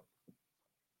 Now,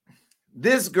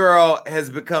 this girl has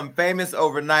become famous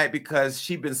overnight because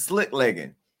she's been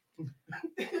slick-legging.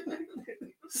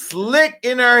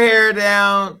 Slicking her hair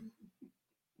down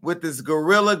with this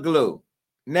Gorilla Glue.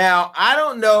 Now, I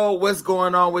don't know what's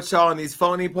going on with y'all and these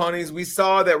phony ponies. We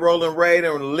saw that Roland Ray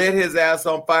done lit his ass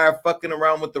on fire fucking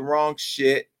around with the wrong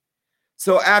shit.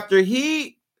 So after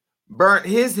he burnt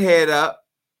his head up,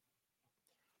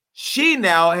 she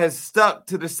now has stuck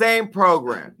to the same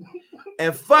program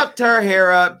and fucked her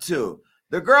hair up too.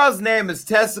 The girl's name is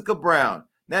Tessica Brown.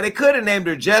 Now, they could have named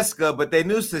her Jessica, but they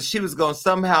knew that she was going to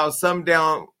somehow,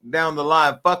 down the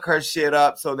line, fuck her shit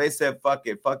up. So they said, fuck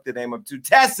it. Fuck the name up too.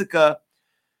 Tessica,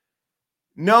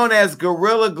 known as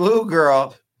Gorilla Glue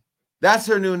Girl. That's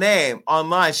her new name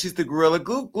online. She's the Gorilla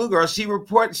Glue Girl. She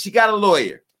got a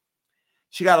lawyer.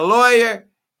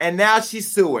 And now she's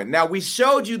suing. Now, we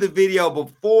showed you the video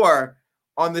before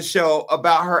on the show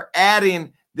about her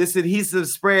adding this adhesive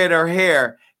spray in her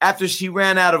hair after she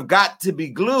ran out of Got to Be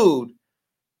Glued.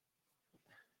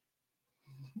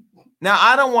 Now,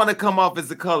 I don't want to come off as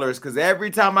the colors because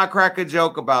every time I crack a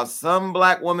joke about some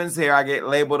black woman's hair, I get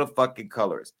labeled a fucking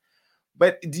colors.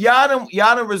 But y'all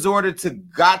done resorted to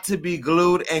Got to Be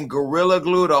Glued and Gorilla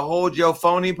Glue to hold your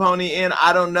phony pony in.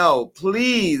 I don't know.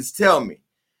 Please tell me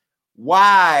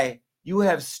why you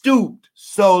have stooped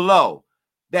so low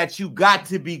that you got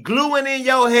to be gluing in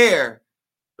your hair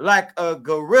like a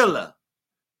gorilla.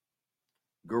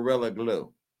 Gorilla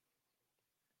Glue.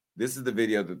 This is the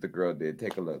video that the girl did.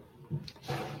 Take a look.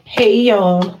 Hey,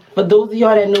 y'all. For those of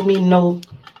y'all that know me, know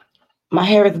my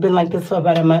hair has been like this for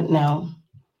about a month now.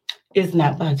 It's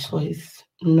not by choice.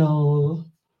 No,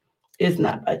 it's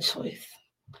not by choice.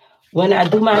 When I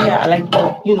do my hair, I like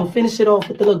to, finish it off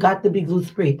with the little Got to Be Glue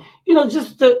spray,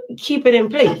 just to keep it in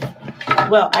place.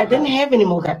 Well, I didn't have any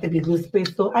more Got to Be Glue spray,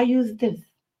 so I used this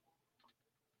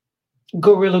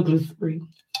Gorilla Glue spray.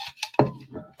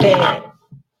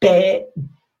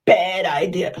 Bad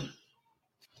idea.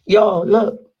 Y'all,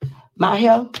 look, my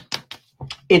hair,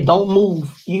 it don't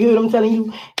move. You hear what I'm telling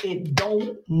you? It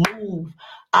don't move.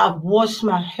 I've washed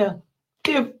my hair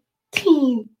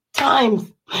 15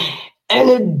 times and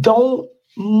it don't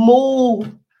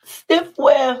move. Stiff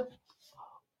wear.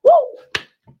 Woo!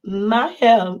 My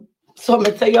hair. So I'm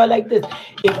going to tell y'all like this.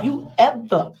 If you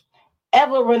ever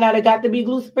run out of Got to Be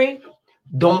Glue spray,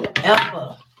 don't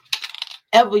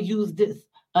ever use this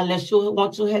unless you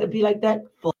want your hair to be like that.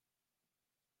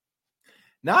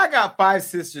 Now, I got 5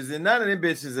 sisters, and none of them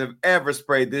bitches have ever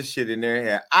sprayed this shit in their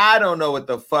hair. I don't know what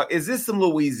the fuck. Is this some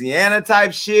Louisiana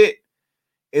type shit?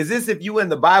 Is this if you in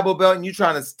the Bible Belt and you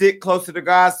trying to stick closer to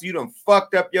God so you done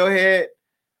fucked up your head?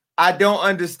 I don't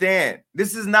understand.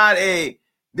 This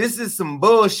is some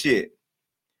bullshit.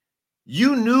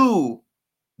 You knew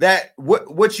that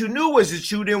what you knew was that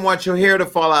you didn't want your hair to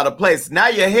fall out of place. Now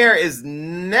your hair is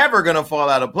never going to fall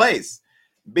out of place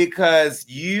because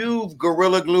you've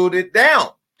Gorilla Glued it down.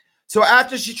 So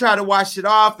after she tried to wash it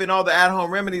off and all the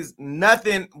at-home remedies,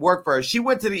 nothing worked for her. She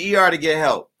went to the ER to get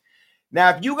help. Now,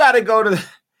 if you got to go to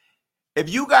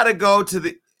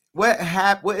the what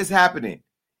is happening?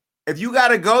 If you got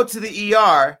to go to the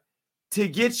ER to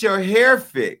get your hair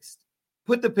fixed,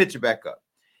 put the picture back up.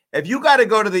 If you got to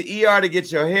go to the ER to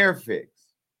get your hair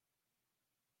fixed,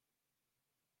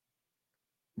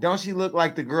 don't she look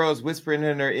like the girl's whispering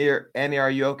in her ear, Annie,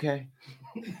 are you okay?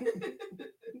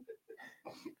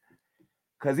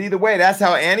 Because either way, that's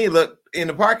how Annie looked in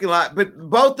the parking lot. But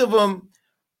both of them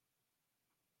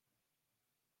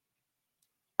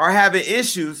are having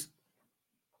issues.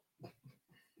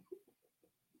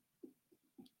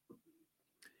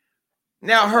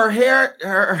 Now,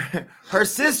 her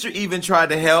sister even tried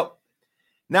to help.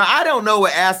 Now, I don't know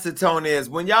what acetone is.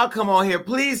 When y'all come on here,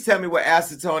 please tell me what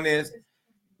acetone is.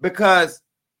 Because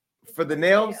for the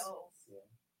nails,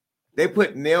 they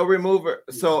put nail remover.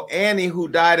 So Annie, who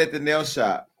died at the nail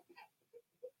shop,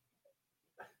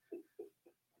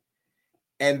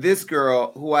 and this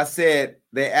girl who I said,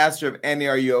 they asked her if Annie,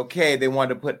 are you okay? They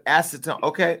wanted to put acetone.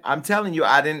 Okay, I'm telling you,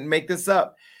 I didn't make this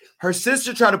up. Her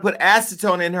sister tried to put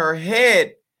acetone in her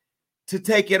head to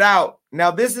take it out. Now,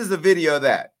 this is a video of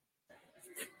that.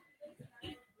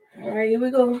 All right, here we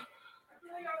go.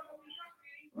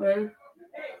 1,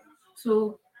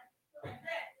 2.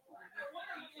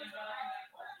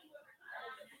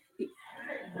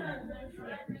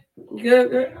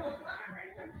 Good.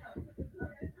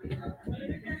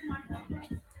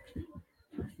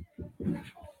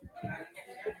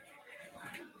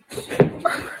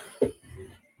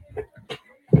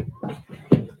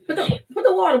 Put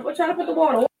the water. Try to put the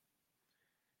water.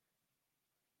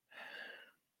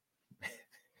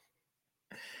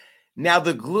 Now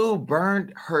the glue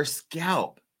burned her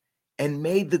scalp and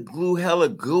made the glue hella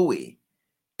gooey.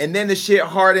 And then the shit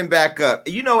hardened back up.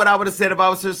 You know what I would have said if I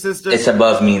was her sister? It's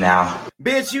above me now.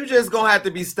 Bitch, you just gonna have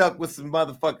to be stuck with some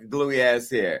motherfucking gluey ass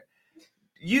hair.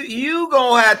 You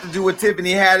gonna have to do what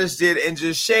Tiffany Haddish did and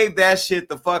just shave that shit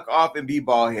the fuck off and be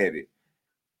bald headed.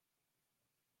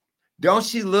 Don't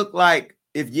she look like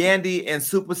if Yandy and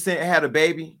Super Scent had a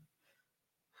baby?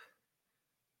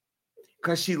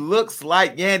 Because she looks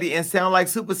like Yandy and sound like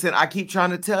Super Scent. I keep trying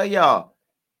to tell y'all.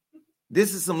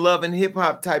 This is some love and hip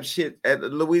hop type shit at the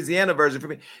Louisiana version for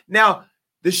me. Now,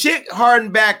 the shit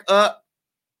hardened back up.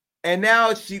 And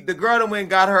now the girl that went and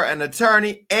got her an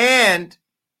attorney and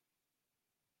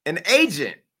an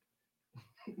agent.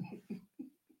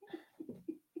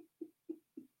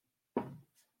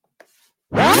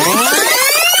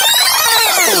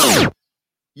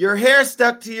 Your hair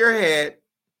stuck to your head.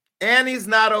 Annie's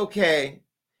not okay.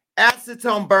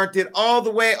 Acetone burnt it all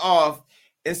the way off.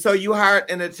 And so you hired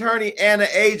an attorney and an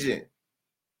agent.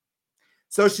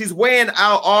 So she's weighing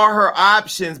out all her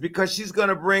options because she's going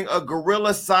to bring a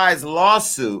gorilla-sized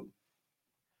lawsuit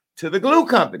to the glue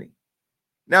company.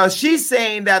 Now, she's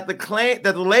saying that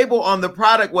the label on the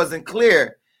product wasn't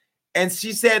clear. And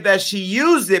she said that she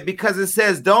used it because it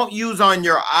says don't use on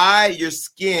your eye, your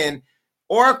skin,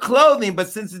 or clothing. But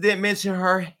since it didn't mention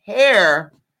her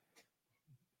hair,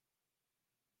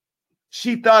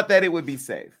 she thought that it would be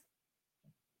safe.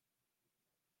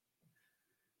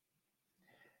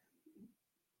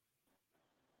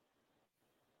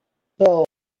 So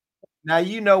Now,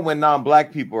 you know when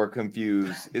non-black people are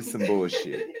confused, it's some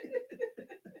bullshit.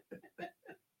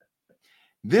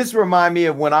 This remind me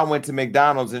of when I went to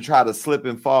McDonald's and tried to slip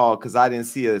and fall because I didn't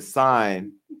see a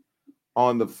sign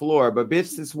on the floor. But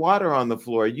bitch, there's water on the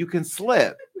floor. You can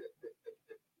slip.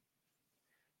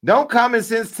 Don't common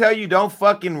sense tell you don't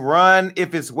fucking run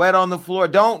if it's wet on the floor.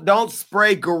 Don't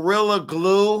spray Gorilla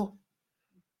Glue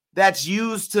that's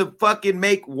used to fucking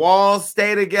make walls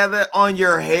stay together on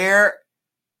your hair.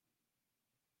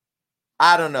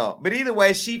 I don't know. But either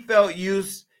way, she felt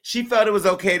it was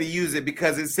okay to use it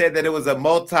because it said that it was a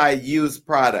multi-use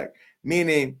product,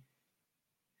 meaning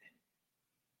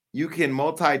you can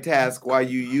multitask while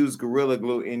you use Gorilla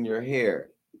Glue in your hair.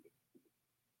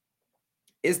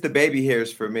 It's the baby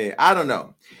hairs for me. I don't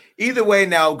know. Either way,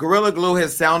 now Gorilla Glue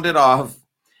has sounded off.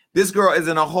 This girl is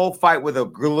in a whole fight with a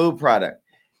glue product.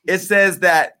 It says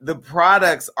that the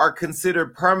products are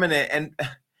considered permanent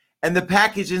and the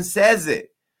packaging says it.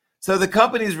 So the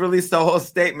company's released a whole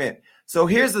statement. So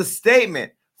here's a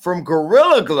statement from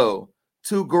Gorilla Glue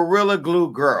to Gorilla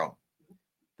Glue Girl.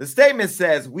 The statement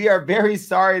says, "We are very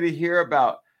sorry to hear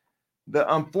about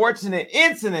the unfortunate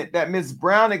incident that Ms.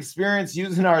 Brown experienced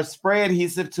using our spray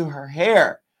adhesive to her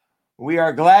hair. We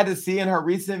are glad to see in her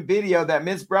recent video that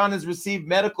Ms. Brown has received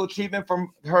medical treatment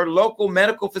from her local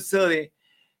medical facility,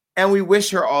 and we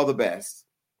wish her all the best."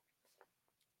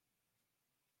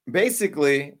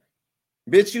 Basically,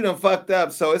 bitch, you done fucked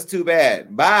up, so it's too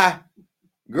bad. Bye.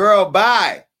 Girl,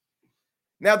 bye.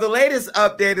 Now, the latest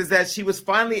update is that she was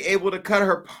finally able to cut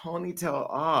her ponytail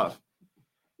off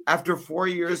after 4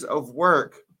 years of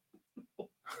work.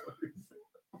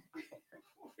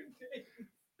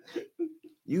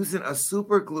 Using a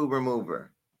super glue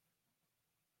remover.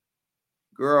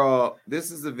 Girl, this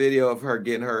is a video of her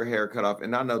getting her hair cut off,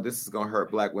 and I know this is going to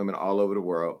hurt black women all over the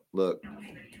world. Look.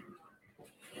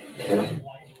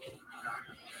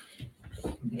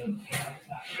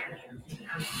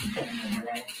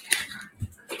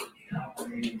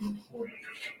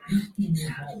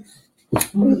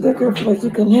 What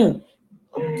you can help?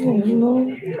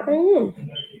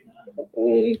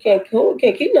 You can't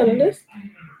keep none of this.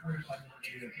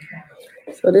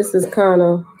 So this is kind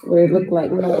of what it looked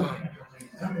like now.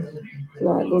 I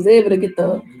was able to get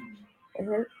the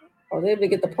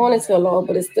ponytail off,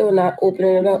 but it's still not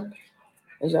opening it up.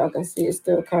 As y'all can see, it's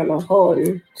still kind of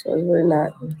holding, so it's really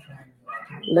not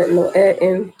letting no air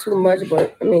in too much,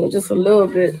 but I mean, just a little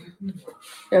bit.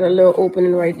 Got a little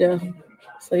opening right there.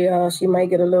 So y'all, she might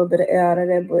get a little bit of air out of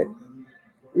that, but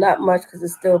not much because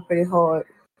it's still pretty hard.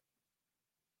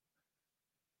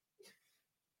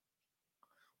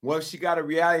 Well, if she got a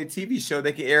reality TV show,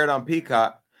 they can air it on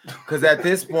Peacock. Because at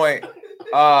this point,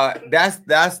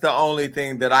 that's the only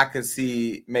thing that I could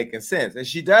see making sense. And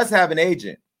she does have an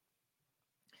agent.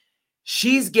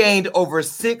 She's gained over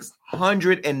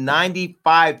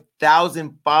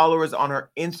 695,000 followers on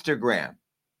her Instagram.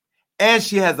 And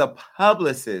she has a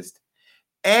publicist.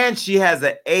 And she has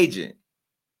an agent.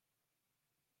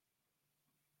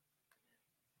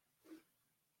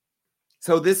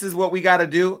 So this is what we got to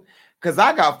do. Because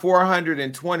I got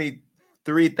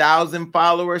 423,000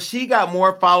 followers. She got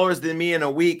more followers than me in a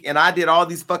week. And I did all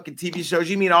these fucking TV shows.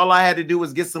 You mean all I had to do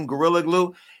was get some Gorilla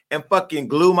Glue and fucking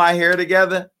glue my hair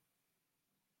together?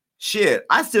 Shit,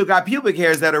 I still got pubic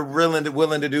hairs that are willing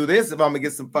to do this if I'm going to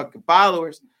get some fucking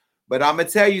followers. But I'm going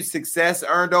to tell you, success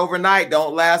earned overnight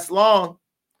don't last long.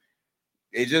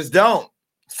 It just don't.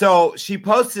 So she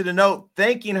posted a note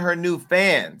thanking her new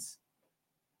fans.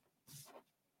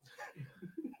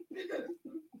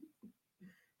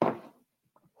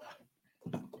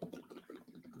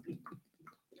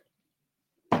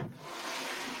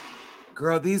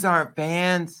 Girl, these aren't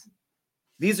fans.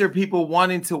 These are people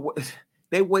wanting to,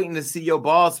 they waiting to see your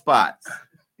bald spots.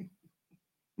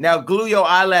 Now glue your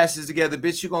eyelashes together,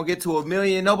 bitch. You're going to get to 1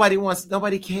 million.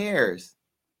 Nobody cares.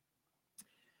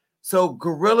 So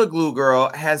Gorilla Glue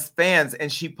Girl has fans,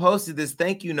 and she posted this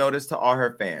thank you notice to all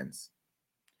her fans.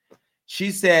 She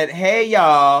said, "Hey,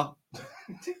 y'all.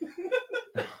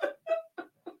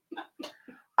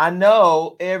 I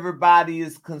know everybody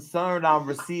is concerned on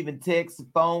receiving texts,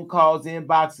 phone calls,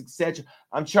 inbox, etc.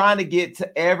 I'm trying to get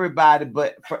to everybody,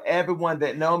 but for everyone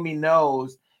that know me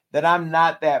knows that I'm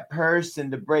not that person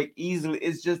to break easily.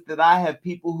 It's just that I have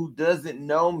people who doesn't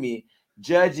know me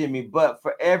judging me. But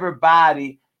for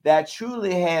everybody that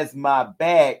truly has my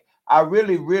back, I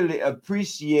really, really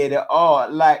appreciate it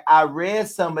all. Like, I read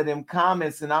some of them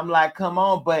comments and I'm like, come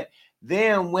on. But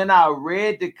then when I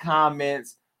read the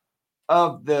comments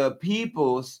of the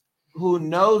peoples who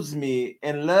knows me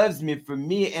and loves me for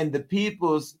me, and the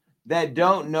peoples that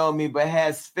don't know me but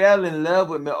has fell in love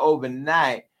with me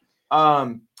overnight,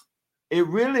 it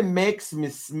really makes me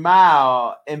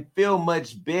smile and feel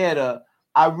much better.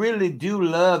 I really do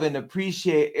love and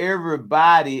appreciate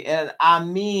everybody. And I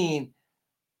mean,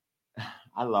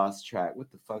 I lost track. What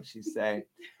the fuck she say?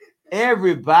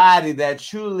 Everybody that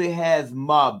truly has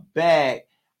my back.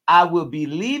 I will be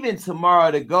leaving tomorrow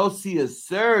to go see a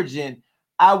surgeon.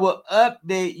 I will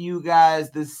update you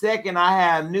guys the second I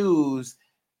have news.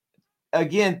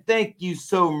 Again, thank you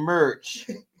so much.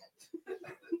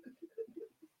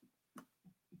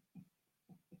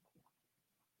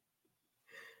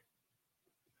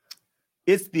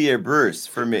 It's the Bruce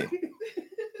for me.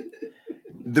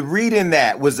 The reading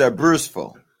that was a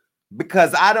Bruceful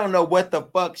because I don't know what the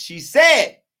fuck she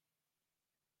said.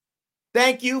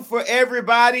 Thank you for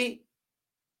everybody.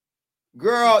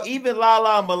 Girl, even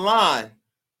Lala Milan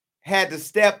had to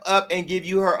step up and give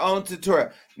you her own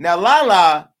tutorial. Now,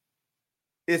 Lala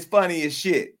is funny as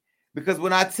shit because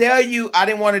when I tell you I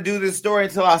didn't want to do this story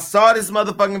until I saw this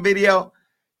motherfucking video,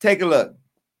 take a look.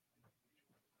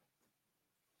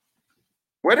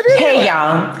 Where did it Hey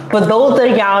y'all, for those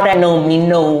of y'all that know me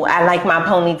know I like my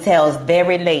ponytails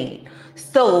very laid.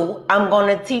 So I'm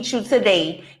going to teach you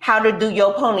today how to do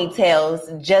your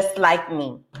ponytails just like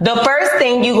me. The first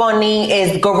thing you're going to need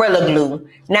is Gorilla Glue.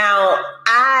 Now,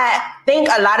 I think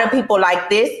a lot of people like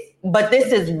this, but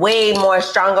this is way more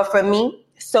stronger for me.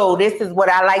 So this is what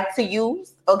I like to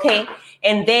use, okay?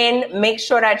 And then make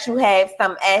sure that you have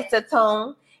some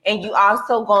acetone, and you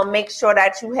also going to make sure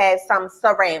that you have some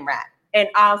saran wrap. And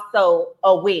also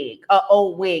a wig, an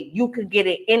old wig. You could get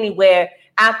it anywhere.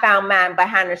 I found mine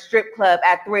behind a strip club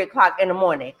at 3 o'clock in the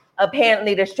morning.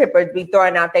 Apparently the strippers be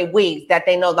throwing out their wigs that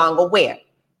they no longer wear.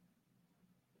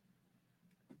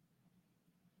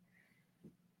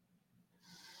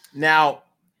 Now,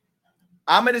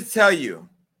 I'm going to tell you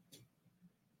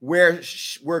where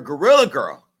Gorilla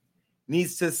Girl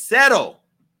needs to settle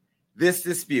this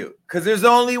dispute, because there's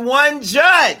only one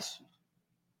judge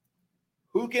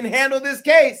who can handle this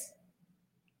case,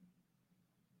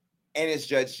 and it's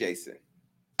Judge Jason.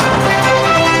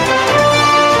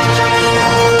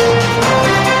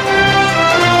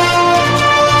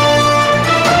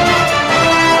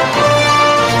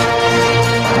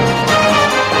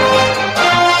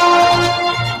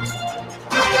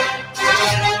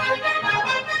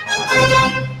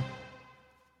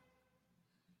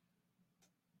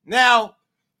 Now,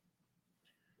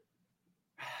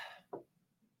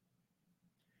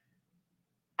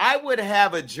 I would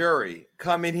have a jury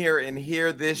come in here and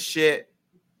hear this shit.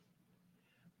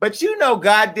 But you know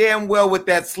goddamn well with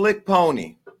that slick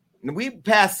pony, and we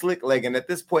passed slick legging at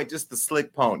this point, just the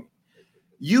slick pony.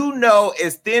 You know,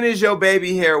 as thin as your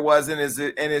baby hair was and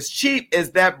as cheap as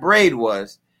that braid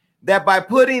was, that by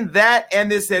putting that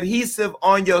and this adhesive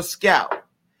on your scalp,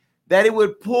 that it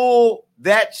would pull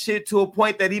that shit to a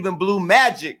point that even Blue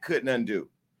Magic couldn't undo.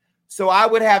 So I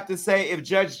would have to say, if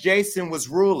Judge Jason was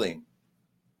ruling,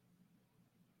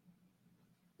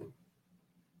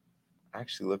 I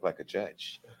actually look like a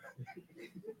judge.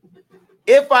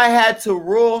 If I had to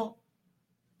rule,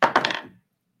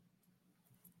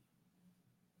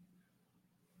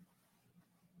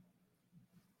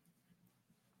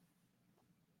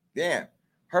 damn,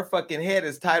 her fucking head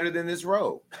is tighter than this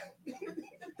robe.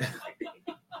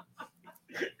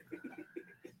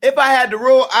 If I had to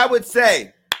rule, I would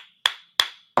say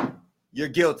you're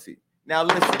guilty. Now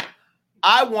listen,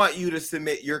 I want you to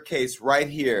submit your case right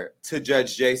here to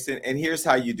Judge Jason, and here's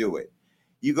how you do it.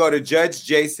 You go to Judge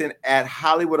Jason at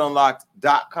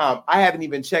HollywoodUnlocked.com. I haven't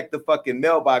even checked the fucking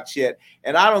mailbox yet,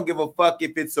 and I don't give a fuck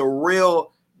if it's a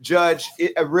real judge,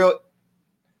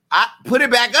 I put it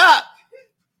back up.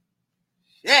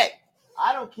 Shit.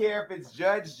 I don't care if it's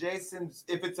Judge Jason's,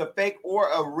 if it's a fake or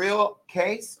a real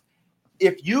case.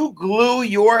 If you glue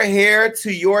your hair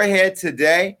to your head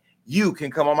today, you can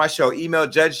come on my show. Email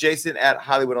Judge Jason at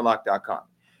HollywoodUnlocked.com.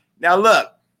 Now,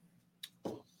 look,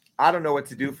 I don't know what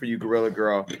to do for you, Gorilla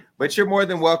Girl, but you're more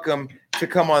than welcome to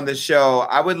come on the show.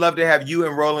 I would love to have you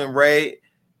and Roland Ray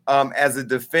as a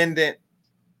defendant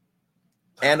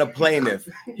and a plaintiff.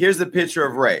 Here's a picture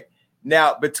of Ray.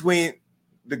 Now, between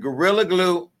the Gorilla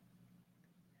Glue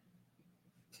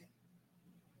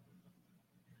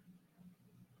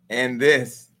and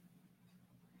this,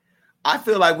 I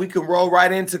feel like we could roll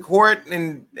right into court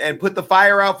and put the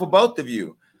fire out for both of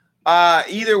you.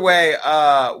 Either way,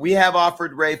 we have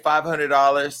offered Ray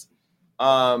 $500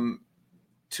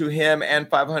 to him and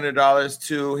 $500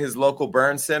 to his local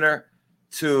burn center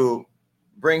to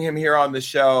bring him here on the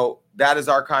show. That is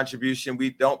our contribution.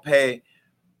 We don't pay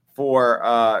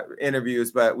for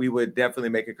interviews, but we would definitely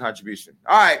make a contribution.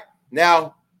 All right.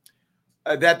 Now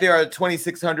that there are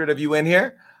 2,600 of you in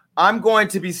here, I'm going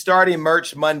to be starting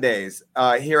Merch Mondays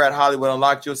here at Hollywood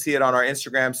Unlocked. You'll see it on our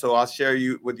Instagram, so I'll share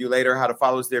with you later how to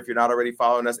follow us there if you're not already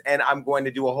following us. And I'm going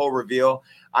to do a whole reveal.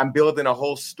 I'm building a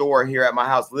whole store here at my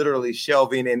house, literally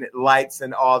shelving and lights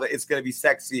and all that. It's going to be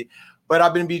sexy. But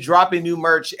I'm going to be dropping new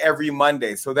merch every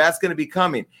Monday, so that's going to be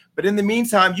coming. But in the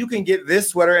meantime, you can get this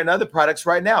sweater and other products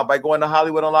right now by going to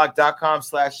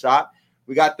HollywoodUnlocked.com/shop.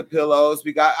 We got the pillows.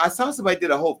 I saw somebody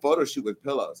did a whole photo shoot with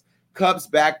pillows. Cups,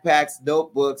 backpacks,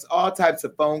 notebooks, all types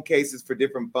of phone cases for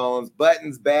different phones,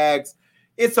 buttons, bags.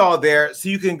 It's all there, so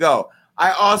you can go.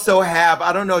 I also have,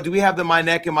 I don't know, do we have the My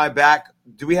Neck and My Back?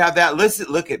 Do we have that? Listen,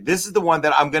 look at this is the one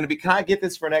that I'm going to be. Can I get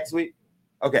this for next week?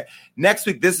 Okay. Next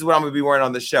week, this is what I'm going to be wearing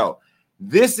on the show.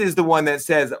 This is the one that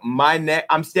says my neck.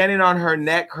 I'm standing on her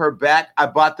neck, her back. I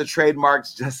bought the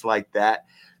trademarks just like that.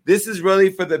 This is really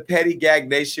for the Petty Gag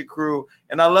Nation crew.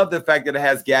 And I love the fact that it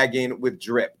has gagging with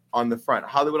drip on the front.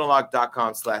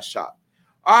 HollywoodUnlocked.com/shop.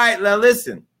 All right, now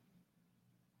listen.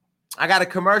 I got a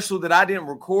commercial that I didn't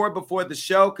record before the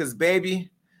show because, baby,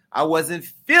 I wasn't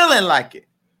feeling like it.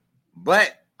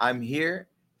 But I'm here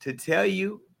to tell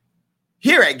you,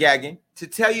 here at Gagging, to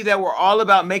tell you that we're all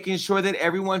about making sure that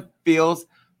everyone feels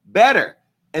better.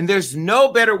 And there's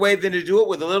no better way than to do it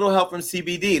with a little help from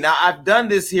CBD. Now, I've done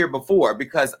this here before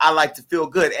because I like to feel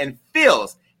good. And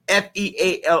Feals,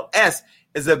 Feals,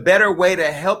 is a better way to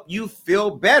help you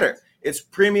feel better. It's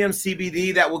premium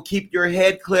CBD that will keep your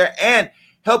head clear and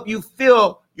help you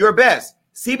feel your best.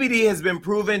 CBD has been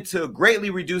proven to greatly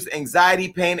reduce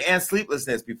anxiety, pain, and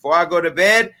sleeplessness. Before I go to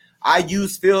bed, I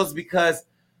use Feals because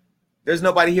there's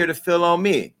nobody here to feel on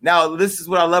me. Now, this is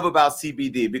what I love about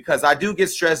CBD, because I do get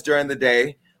stressed during the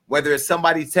day, whether it's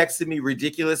somebody texting me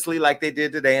ridiculously like they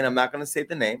did today, and I'm not going to say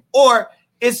the name, or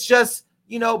it's just,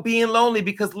 being lonely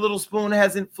because Little Spoon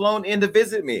hasn't flown in to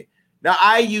visit me. Now,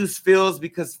 I use Feals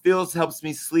because Feals helps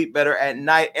me sleep better at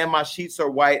night, and my sheets are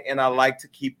white, and I like to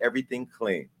keep everything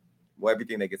clean. Well,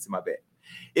 everything that gets in my bed.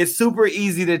 It's super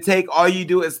easy to take. All you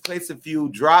do is place a few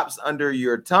drops under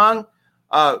your tongue,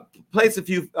 place a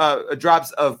few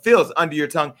drops of Feals under your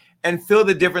tongue, and feel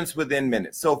the difference within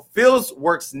minutes. So Feals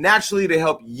works naturally to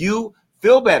help you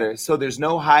feel better, so there's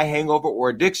no high hangover or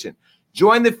addiction.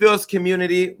 Join the Feals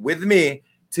community with me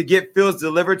to get Feals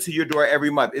delivered to your door every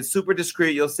month. It's super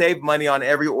discreet. You'll save money on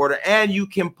every order, and you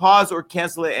can pause or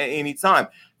cancel it at any time.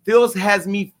 Feals has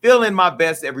me feeling my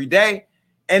best every day,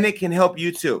 and it can help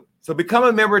you too. So become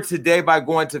a member today by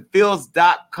going to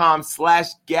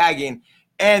feals.com/gagging,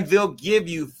 and they'll give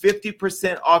you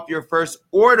 50% off your first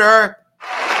order.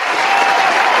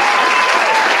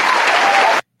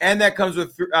 And that comes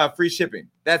with free shipping.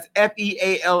 That's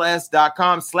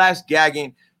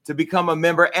feals.com/gagging to become a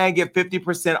member and get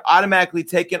 50% automatically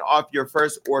taken off your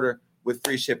first order with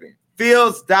free shipping.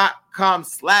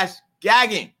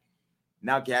 Feals.com/gagging.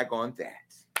 Now gag on that.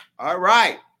 All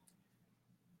right.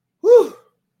 Whew.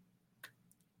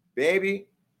 Baby,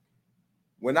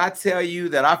 when I tell you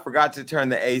that I forgot to turn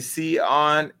the AC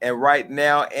on, and right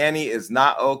now Annie is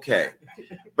not okay.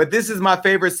 But this is my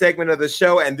favorite segment of the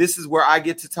show, and this is where I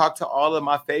get to talk to all of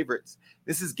my favorites.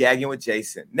 This is Gagging with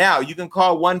Jason. Now, you can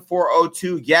call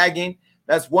 1-402-GAGGING.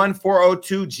 That's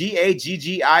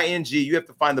 1-402-GAGGING. You have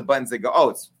to find the buttons that go,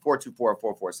 it's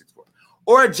 424-4464.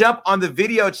 Or jump on the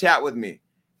video chat with me.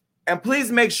 And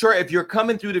please make sure if you're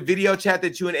coming through the video chat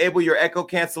that you enable your echo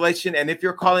cancellation. And if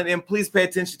you're calling in, please pay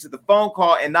attention to the phone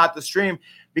call and not the stream,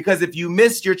 because if you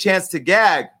missed your chance to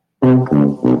gag, and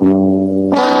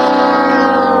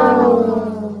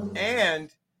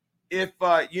if,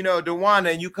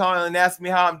 Dewana, and you call and ask me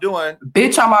how I'm doing.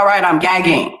 Bitch, I'm all right. I'm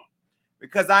gagging.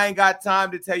 Because I ain't got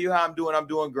time to tell you how I'm doing. I'm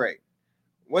doing great.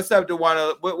 What's up,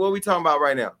 Dewana? What are we talking about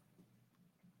right now?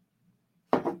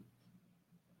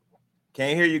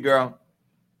 Can't hear you, girl.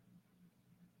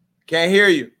 Can't hear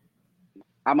you.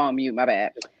 I'm on mute. My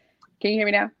bad. Can you hear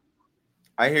me now?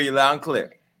 I hear you loud and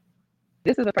clear.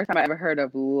 This is the first time I ever heard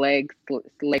of leg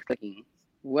clicking.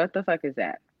 What the fuck is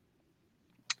that?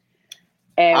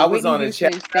 And I was Whitney on a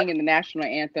Houston chat. singing the national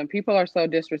anthem. People are so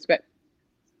disrespectful.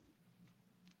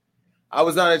 I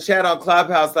was on a chat on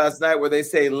Clubhouse last night where they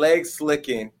say leg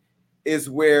slicking is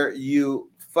where you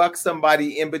fuck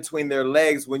somebody in between their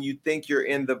legs when you think you're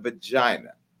in the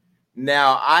vagina.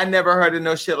 Now, I never heard of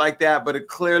no shit like that, but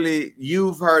clearly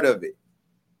you've heard of it.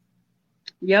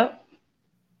 Yep.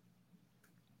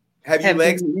 Have you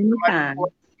legs?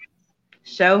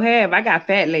 Sure have. I got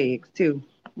fat legs too.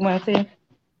 You want to see?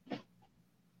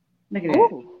 Look at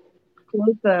that.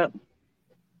 Close up.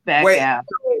 Back out.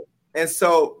 And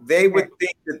so they would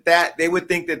think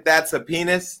that that's a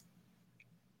penis.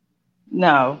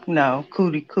 No,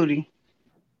 cootie.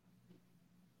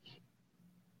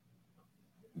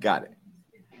 Got it.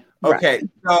 Okay, right.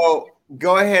 So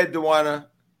go ahead, Dewana.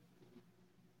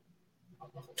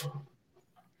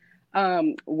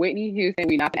 Whitney Houston,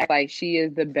 we not act like she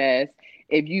is the best.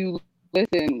 If you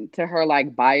listen to her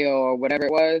like bio or whatever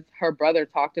it was, her brother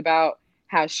talked about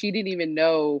how she didn't even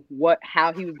know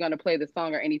how he was going to play the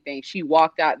song or anything. She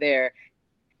walked out there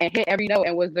and hit every note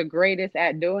and was the greatest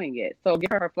at doing it. So give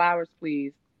her flowers,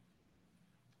 please.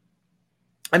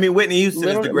 I mean, Whitney Houston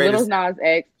is the greatest. Lil Nas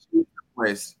X.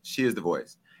 She is the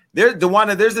voice. There's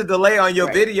a delay on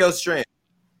your video stream.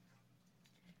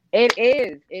 It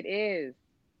is.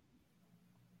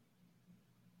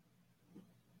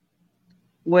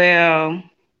 Well,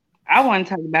 I want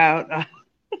to talk about.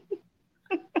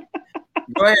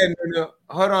 Go ahead, Nunu.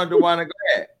 Hold on, Dewana. Go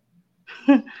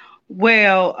ahead.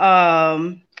 Well,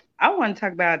 I want to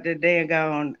talk about the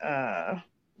daggone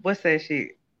what's that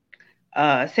shit?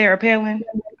 Sarah Palin.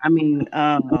 I mean,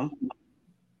 not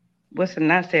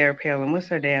Sarah Palin? What's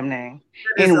her damn name?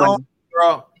 Anyway,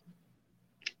 girl.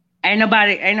 Ain't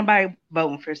nobody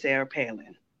voting for Sarah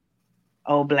Palin.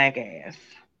 Old black ass.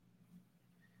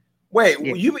 Wait,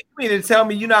 Yeah. you mean to tell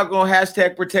me you're not gonna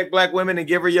hashtag protect black women and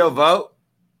give her your vote?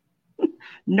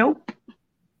 Nope.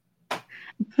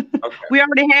 Okay. We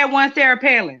already had one Sarah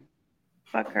Palin.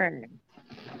 Fuck her.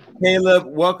 Caleb,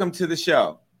 welcome to the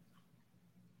show.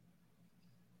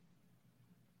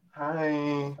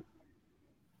 Hi.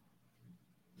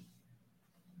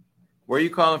 Where are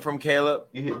you calling from, Caleb?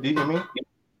 Do you hear me?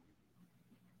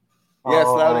 Yes,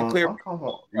 loud and clear. I'm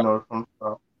calling from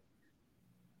South.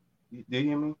 Do you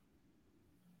hear me?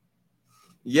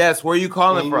 Yes, where are you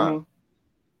calling Can you hear from? me?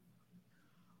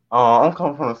 I'm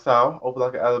coming from the South,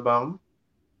 Opelika, Alabama.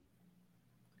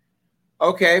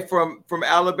 Okay, from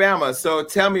Alabama. So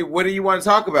tell me, what do you want to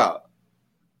talk about?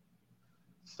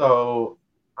 So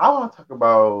I want to talk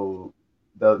about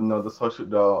the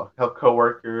healthcare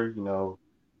worker.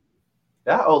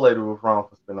 That old lady was wrong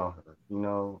for spitting on her.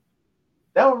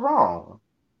 That was wrong.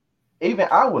 Even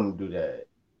I wouldn't do that.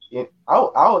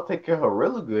 I would take care of her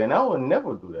really good, and I would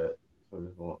never do that.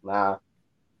 Now,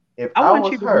 if I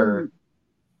was her,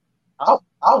 I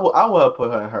would have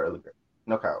put her in her early grave.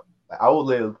 No doubt. I would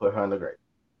literally put her in the grave.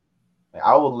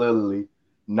 I would literally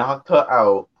knock her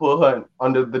out, put her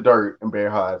under the dirt, and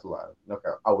bury her as alive. No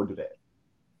doubt. I would do that.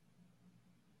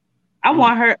 I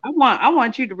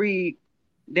want you to read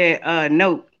that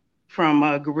note from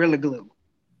Gorilla Glue.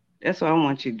 That's what I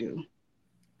want you to do.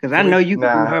 Because I know you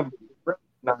can do her.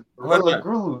 Gorilla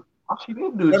Glue. All she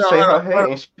did do is shave her head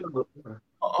and she looked.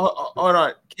 Hold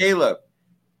on,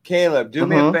 Caleb, do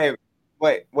me a favor.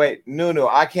 Wait, Nunu,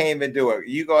 I can't even do it.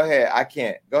 You go ahead. I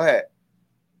can't. Go ahead.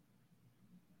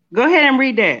 Go ahead and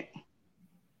read that.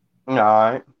 All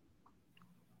right.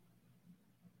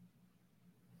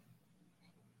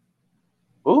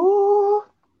 Ooh.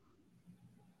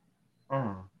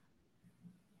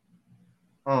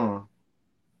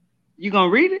 You gonna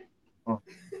read it?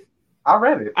 I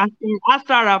read it. I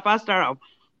start off.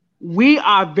 We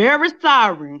are very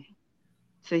sorry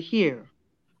to hear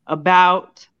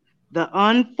about the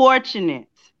unfortunate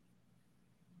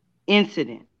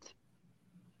incident.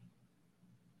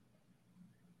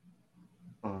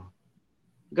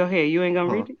 Go ahead. You ain't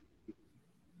gonna read it?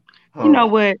 You know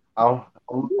what? I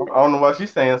don't know what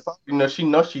she's saying. So, she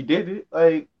knows she did it.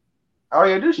 Like, all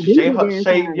you do is shave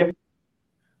your.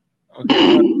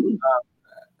 Okay.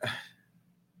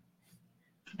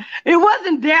 It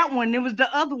wasn't that one. It was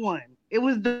the other one. It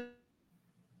was the.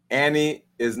 Annie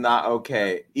is not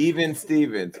okay. Even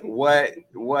Stevens, what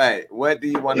do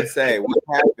you want to say? What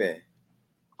happened?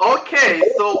 Okay,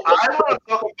 so I want to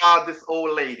talk about this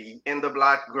old lady and the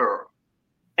black girl.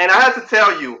 And I have to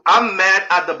tell you, I'm mad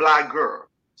at the black girl.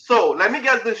 So let me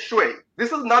get this straight.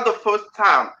 This is not the first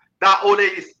time that old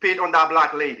lady spit on that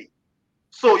black lady.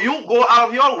 So you go out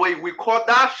of your way, we caught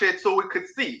that shit so we could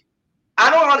see. I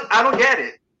don't get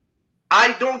it.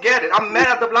 I don't get it. I'm mad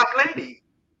at the black lady.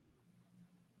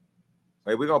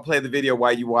 Wait, we're gonna play the video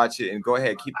while you watch it, and go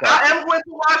ahead, keep talking. I am going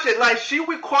to watch it. Like, she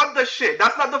record the shit.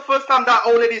 That's not the first time that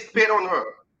old lady spit on her.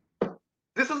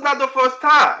 This is not the first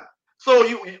time. So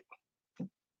you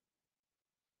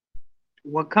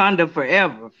Wakanda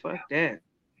forever. Fuck that.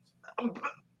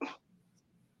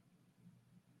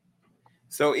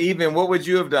 So, even, what would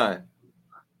you have done?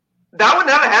 That would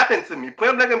never happen to me.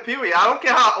 Plain black and period. I don't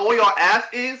care how old your ass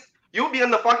is. You'll be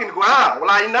in the fucking ground. Well,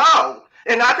 I know.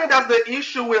 And I think that's the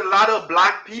issue with a lot of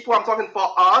black people. I'm talking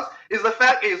for us. Is the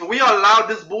fact is we allow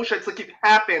this bullshit to keep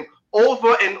happening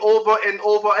over and over and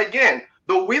over again.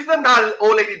 The reason that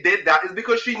old lady did that is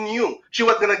because she knew she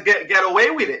was gonna get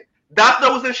away with it. That's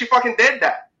the reason she fucking did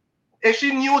that. And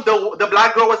she knew the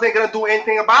black girl wasn't gonna do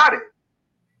anything about it.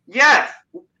 Yes,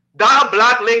 that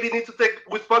black lady needs to take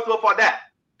responsibility for that.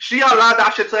 She allowed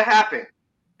that shit to happen.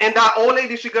 And that old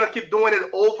lady, she's gonna keep doing it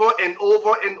over and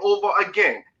over and over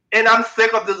again. And I'm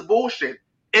sick of this bullshit.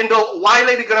 And the white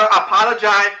lady gonna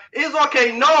apologize. It's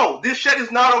okay. No, this shit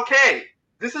is not okay.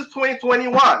 This is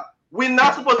 2021. We're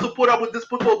not supposed to put up with this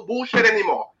bullshit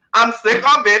anymore. I'm sick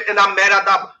of it, and I'm mad at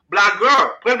that black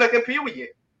girl. Plain black and period.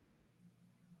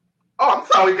 Oh, I'm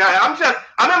sorry, guys.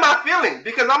 I'm in my feelings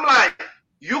because I'm like,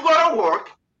 you go to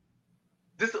work,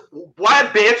 this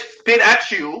white bitch spit at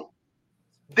you,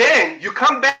 then you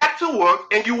come back to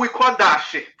work and you record that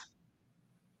shit.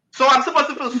 So I'm supposed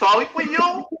to feel sorry for you?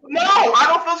 No, I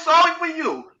don't feel sorry for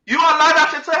you. You allowed that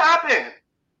shit to happen.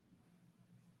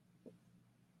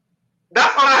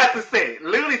 That's all I had to say.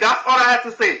 Literally, that's all I had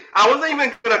to say. I wasn't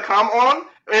even going to come on.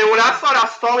 And when I saw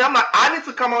that story, I'm like, I need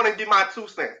to come on and give my 2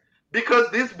 cents. Because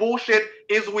this bullshit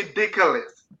is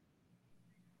ridiculous.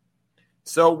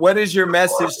 So, what is your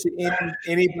message to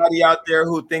anybody out there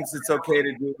who thinks it's okay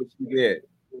to do what you did?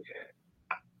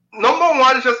 Number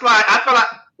one is just like, I feel like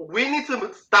we need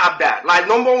to stop that. Like,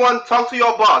 number one, talk to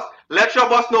your boss. Let your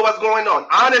boss know what's going on.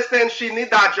 I understand she needs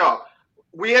that job.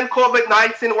 We in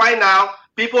COVID-19 right now.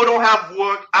 People don't have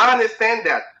work. I understand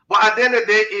that. But at the end of the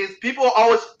day, is people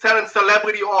always telling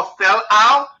celebrity or sell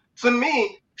out. To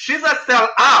me, she's a sell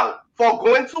out for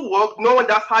going to work knowing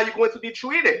that's how you're going to be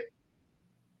treated.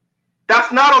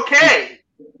 That's not okay.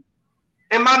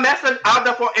 And my message out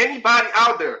there for anybody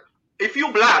out there, if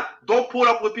you black, don't put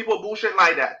up with people bullshit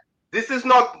like that. This is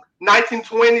not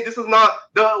 1920. This is not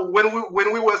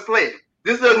when we were slaves.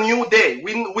 This is a new day.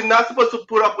 We're not supposed to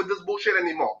put up with this bullshit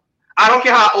anymore. I don't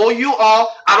care how old you are.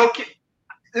 I don't care.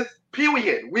 It's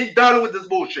period. We're done with this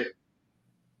bullshit.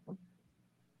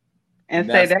 And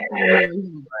say that.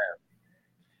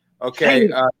 Okay.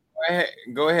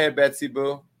 Go ahead, Betsy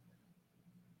Boo.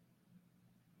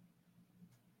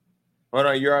 Hold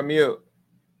on, you're on mute.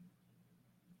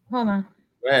 Hold on.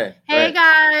 Go ahead. Hey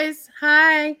guys,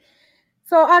 hi.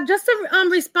 So just to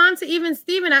respond to even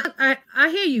Steven, I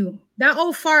hear you. That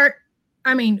old fart.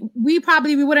 I mean, we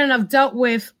wouldn't have dealt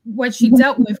with what she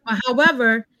dealt with. But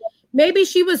however, maybe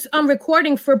she was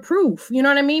recording for proof. You know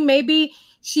what I mean? Maybe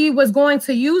she was going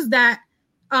to use that.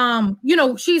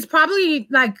 She's probably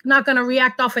like not going to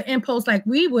react off an impulse like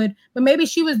we would, but maybe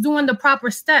she was doing the proper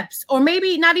steps, or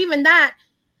maybe not even that.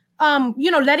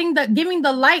 Giving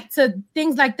the light to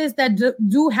things like this that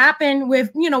do happen with,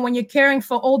 when you're caring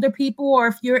for older people, or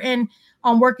if you're in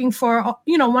working for,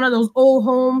 one of those old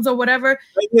homes or whatever.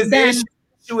 His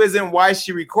issue isn't why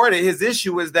she recorded. His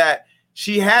issue is that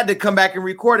she had to come back and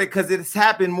record it because it's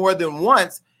happened more than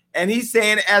once. And he's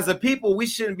saying, as a people, we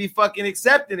shouldn't be fucking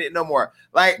accepting it no more.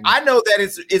 Like, I know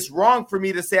that it's wrong for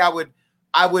me to say I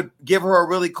would give her a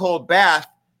really cold bath.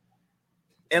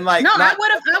 And like, no, I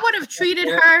would have treated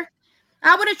her.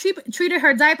 I would have treated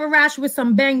her diaper rash with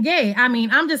some Bengay. I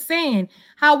mean, I'm just saying.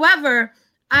 However,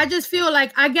 I just feel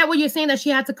like I get what you're saying, that she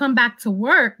had to come back to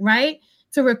work, right,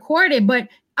 to record it. But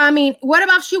I mean, what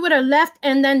about if she would have left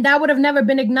and then that would have never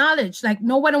been acknowledged? Like,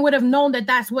 no one would have known that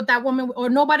that's what that woman, or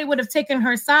nobody would have taken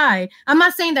her side. I'm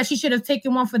not saying that she should have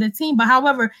taken one for the team, but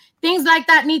however, things like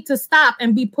that need to stop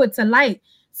and be put to light.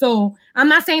 So I'm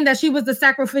not saying that she was the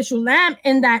sacrificial lamb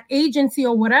in that agency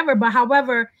or whatever, but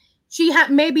however, she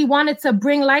had maybe wanted to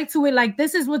bring light to it. Like,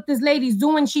 this is what this lady's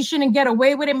doing. She shouldn't get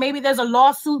away with it. Maybe there's a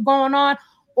lawsuit going on,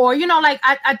 or,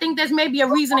 I think there's maybe a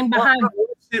reasoning behind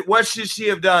it. What should she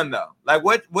have done though? Like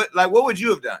what would you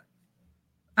have done?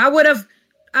 I wouldn't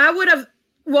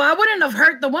have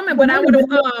hurt the woman, but I would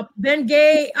have been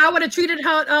gay. I would have treated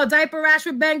her diaper rash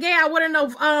with Bengay. I wouldn't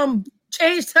have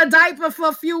changed her diaper for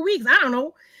a few weeks. I don't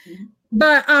know.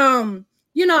 But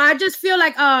I just feel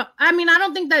like I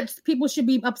don't think that people should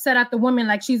be upset at the woman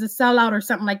like she's a sellout or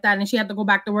something like that and she had to go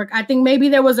back to work. I think maybe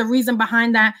there was a reason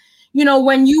behind that.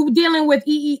 When you dealing with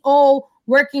EEO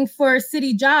working for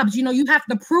city jobs, you have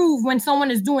to prove when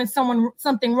someone is doing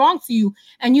something wrong to you,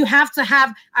 and you have to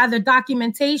have either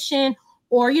documentation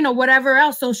or whatever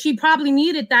else. So she probably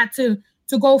needed that to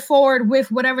go forward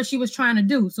with whatever she was trying to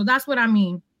do. So that's what I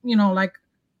mean. You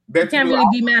can't really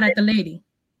be mad at the lady.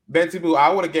 Betsy Boo, I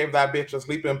would have gave that bitch a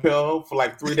sleeping pill for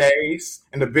like 3 days,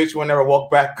 and the bitch would never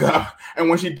woke back up. And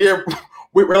when she did,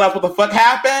 we realized what the fuck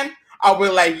happened. I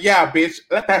was like, yeah, bitch,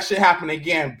 let that shit happen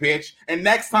again, bitch. And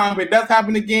next time if it does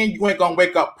happen again, you ain't gonna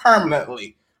wake up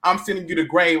permanently. I'm sending you to the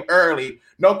grave early.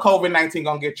 No COVID-19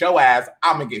 gonna get your ass.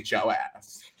 I'm gonna get your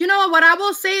ass. You know what I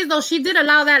will say is, though, she did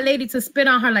allow that lady to spit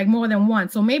on her like more than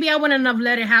once. So maybe I wouldn't have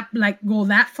let it happen, like go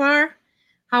that far.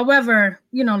 However,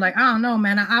 I don't know,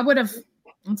 man. I would have.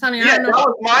 I'm telling you, yeah, I don't know. That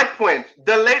was my point.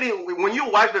 The lady, when you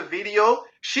watch the video,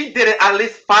 she did it at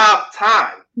least 5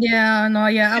 times. Yeah, no,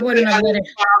 yeah, I wouldn't have let it.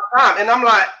 5 times. And I'm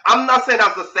like, I'm not saying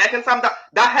that was the second time.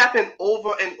 That happened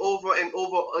over and over and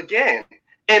over again.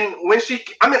 And when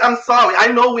I'm sorry.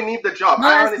 I know we need the job.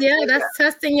 No, that's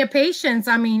testing your patience.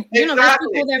 I mean, there's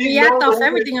people that react off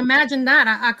everything. Imagine that.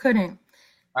 I couldn't.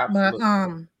 Absolutely. But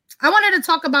I wanted to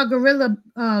talk about Gorilla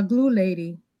Glue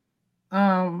Lady.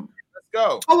 Let's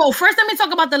go. Oh well, first let me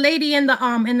talk about the lady in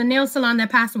the nail salon that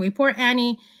passed away. Poor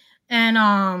Annie. And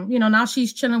now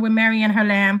she's chilling with Mary and her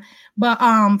lamb. But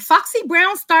Foxy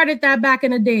Brown started that back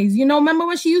in the days. Remember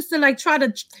when she used to try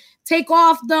to take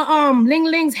off the Ling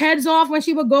Ling's heads off when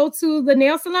she would go to the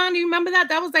nail salon? Do you remember that?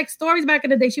 That was like stories back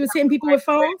in the day. She was hitting people with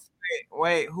phones.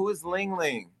 Wait, who is Ling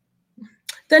Ling?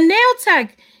 The nail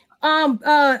tech.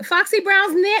 Foxy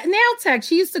Brown's nail tech.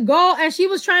 She used to go and she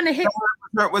was trying to hit.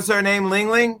 Was her name Ling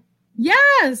Ling?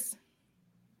 Yes.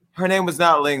 Her name was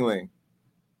not Ling Ling.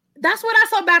 That's what I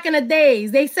saw back in the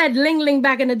days. They said Ling Ling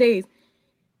back in the days.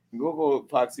 Google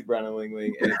Foxy Brown and Ling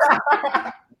Ling. And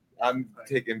I'm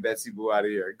taking Betsy Boo out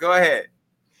of here. Go ahead.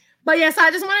 But yes, I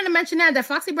just wanted to mention that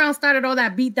Foxy Brown started all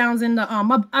that beat downs in the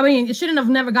I mean, it shouldn't have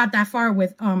never got that far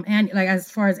with Annie, like as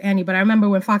far as Annie. But I remember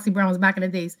when Foxy Brown was back in the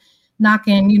days,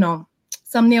 knocking, you know,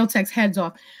 some Nail Tech's heads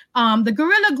off. The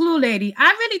Gorilla Glue lady,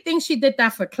 I really think she did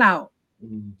that for clout.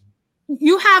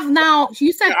 You have now.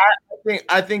 You said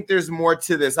I think there's more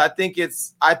to this. I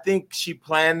think she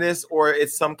planned this, or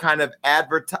it's some kind of I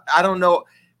don't know.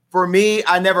 For me,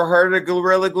 I never heard of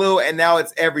Gorilla Glue, and now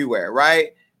it's everywhere,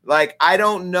 right? Like, I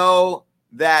don't know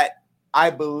that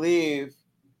I believe.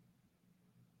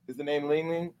 Is the name Ling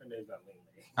Ling? Her name's not Ling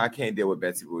Ling. I can't deal with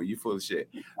Betsy Boo. You full of shit.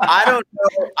 I don't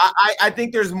know. I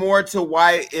think there's more to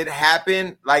why it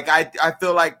happened. Like, I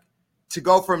feel like to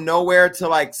go from nowhere to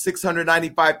like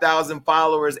 695,000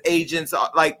 followers, agents,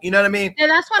 like, you know what I mean? Yeah,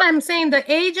 that's what I'm saying. The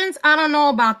agents, I don't know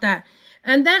about that.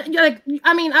 And then, like,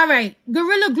 I mean, all right,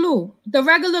 Gorilla Glue, the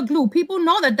regular glue, people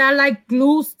know that like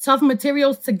glues tough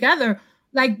materials together.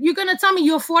 Like, you're going to tell me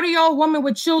you're a 40-year-old woman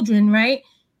with children, right?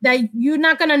 That you're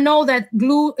not going to know that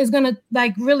glue is going to,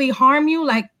 like, really harm you.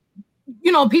 Like,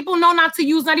 you know, people know not to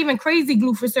use not even crazy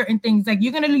glue for certain things. Like,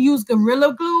 you're going to use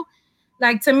Gorilla Glue.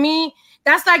 Like, to me,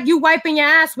 that's like you wiping your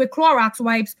ass with Clorox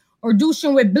wipes or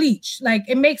douching with bleach. Like,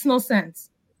 it makes no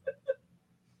sense.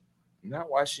 You're not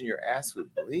washing your ass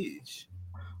with bleach.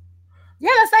 Yeah,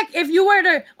 that's like if you were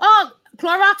to,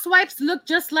 Clorox wipes look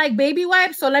just like baby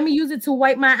wipes, so let me use it to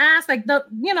wipe my ass. Like,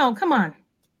 come on.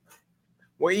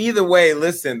 Well, either way,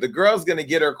 listen, the girl's going to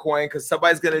get her coin because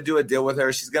somebody's going to do a deal with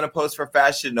her. She's going to post for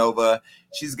Fashion Nova.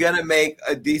 She's going to make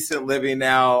a decent living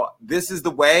now. This is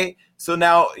the way. So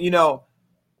now, you know,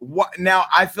 what? Now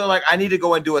I feel like I need to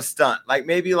go and do a stunt. Like,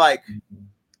 maybe like.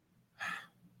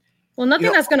 Well,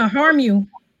 nothing that's going to harm you.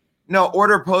 No,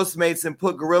 order Postmates and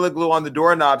put Gorilla Glue on the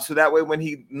doorknob so that way when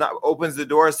he opens the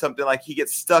door or something, like, he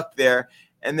gets stuck there.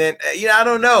 And then, I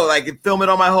don't know, like, film it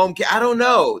on my home camera. I don't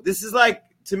know. This is like,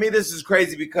 to me, this is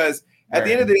crazy because at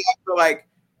the end of the day, I feel like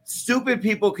stupid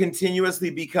people continuously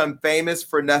become famous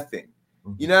for nothing.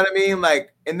 You know what I mean?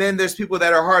 Like, and then there's people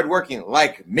that are hardworking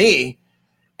like me.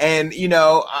 And,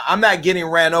 I'm not getting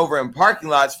ran over in parking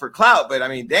lots for clout, but I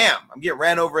mean, damn, I'm getting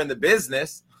ran over in the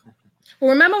business.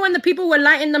 Remember when the people were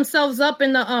lighting themselves up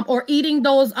in the or eating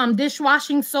those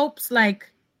dishwashing soaps,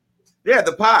 like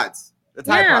the pods, the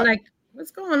Tide Pod. Like, what's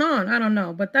going on? I don't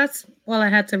know, but that's all I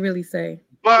had to really say.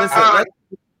 But listen,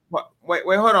 wait,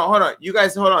 hold on. You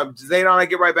guys, hold on. Zaydon, I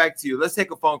get right back to you. Let's take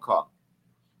a phone call.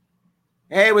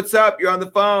 Hey, what's up? You're on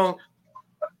the phone.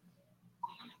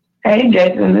 Hey,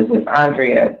 Jason, this is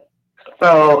Andrea.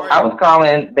 So I was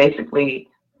calling basically.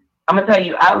 I'm gonna tell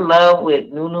you, I love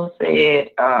what Nunu said.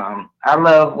 I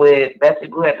love what Betsy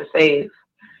Boo had to say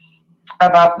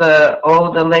about the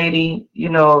older lady,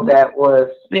 that was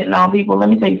spitting on people. Let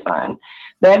me tell you something.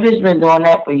 That bitch been doing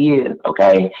that for years,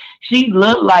 okay? She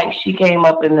looked like she came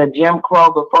up in the Jim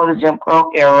Crow, before the Jim Crow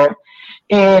era.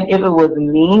 And if it was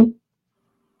me,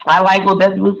 I like what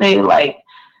Betsy Boo said, like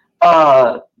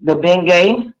the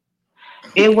Bengay.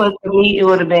 It was, for me, it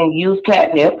would have been used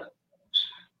catnip.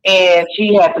 And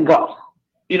she had to go.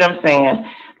 You know what I'm saying?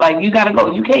 Like, you gotta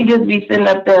go. You can't just be sitting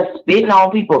up there spitting on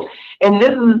people. And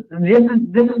this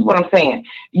is what I'm saying.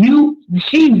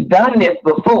 She's done this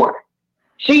before.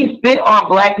 She spit on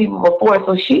black people before,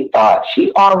 so she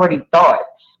already thought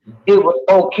it was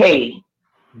okay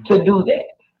to do that.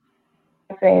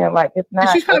 I'm saying, like, it's not.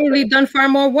 And she's probably done far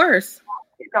more worse.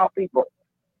 Spitting on people.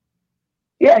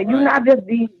 Yeah, you're not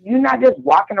just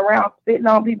walking around spitting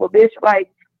on people, bitch.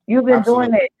 Like, you've been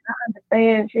doing that. I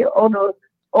understand she's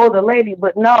older lady,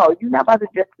 but no, you're not about to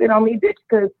just spit on me, bitch,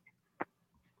 because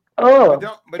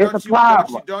it's a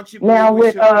problem. Don't you now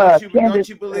with Candace,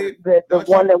 the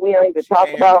one that we don't even talk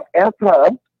about,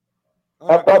 F-Hub,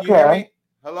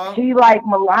 Hello? She like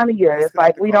Melania. It's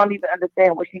like we don't even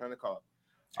understand what she. All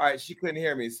right, she couldn't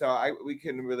hear me, so we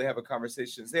couldn't really have a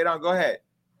conversation. Zaydon, go ahead.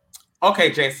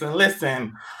 Okay, Jason,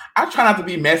 listen, I try not to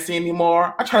be messy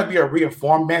anymore. I try to be a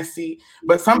reformed messy,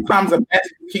 but sometimes the mess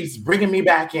keeps bringing me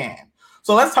back in.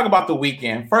 So let's talk about The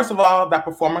Weeknd. First of all, that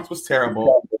performance was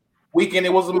terrible. Weeknd,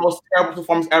 it was the most terrible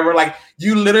performance ever. Like,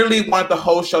 you literally wanted the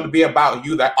whole show to be about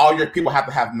you, that all your people have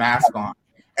to have masks on.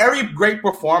 Every great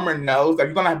performer knows that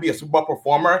you're going to be a Super Bowl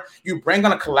performer. You bring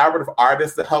on a collaborative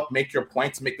artist to help make your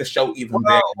point, to make the show even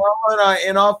bigger. Hold on.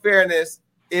 In all fairness,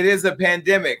 it is a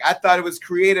pandemic. I thought it was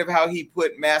creative how he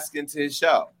put masks into his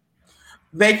show.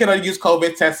 they could have used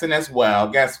COVID testing as well.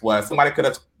 Guess what? Somebody could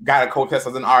have got a COVID test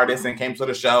as an artist and came to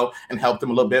the show and helped him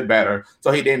a little bit better.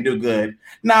 So he didn't do good.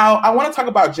 Now, I want to talk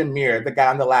about Jameer, the guy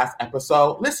on the last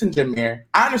episode. Listen, Jameer,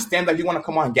 I understand that you want to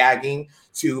come on gagging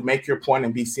to make your point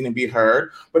and be seen and be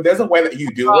heard, but there's a way that you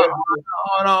do it.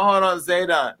 Hold on.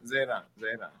 Zaydan.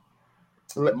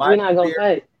 We're not going to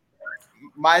fight.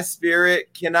 My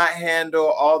spirit cannot handle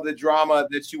all the drama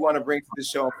that you want to bring to the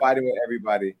show and fighting with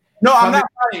everybody. No, I'm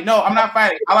not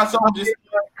fighting. I want someone just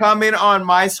coming on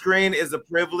my screen is a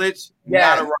privilege.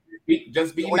 Yeah, not a right.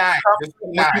 Just be nice.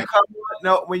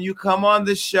 When you come on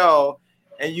the show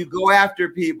and you go after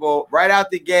people right out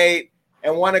the gate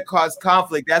and want to cause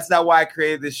conflict, that's not why I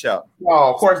created this show.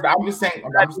 Oh, of course. I'm just saying,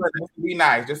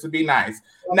 just to be nice.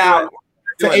 Now,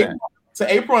 to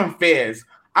April and Fizz,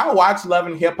 I watched Love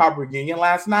and Hip Hop Reunion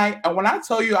last night, and when I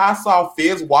tell you I saw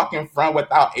Fizz walk in front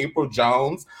without April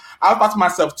Jones, I thought to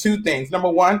myself two things. Number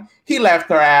one, he left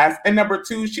her ass, and number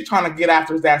two, she trying to get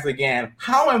after his ass again.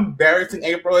 How embarrassing,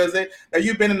 April, is it that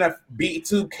you've been in a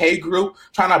B2K group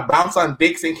trying to bounce on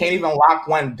dicks and can't even lock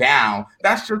one down?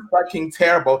 That's just fucking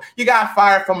terrible. You got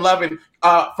fired from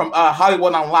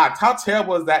Hollywood Unlocked. How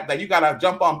terrible is that you gotta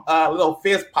jump on a little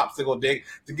Fizz popsicle dick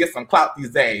to get some clout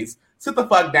these days? Sit the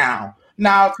fuck down.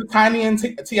 Now, to Tiny and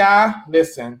T.I.,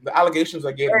 listen, the allegations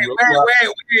are getting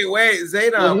Wait,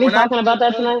 Zaydan. Are we talking about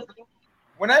that tonight?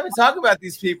 We're not even talking about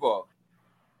these people.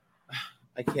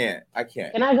 I can't.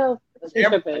 Can I go?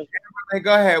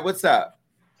 Go ahead. What's up?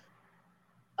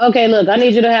 Okay, look, I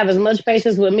need you to have as much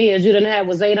patience with me as you didn't have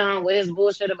with Zaydan with his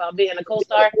bullshit about being a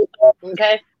co-star.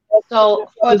 Okay? So,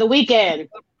 for The Weeknd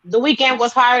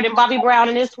was hired in Bobby Brown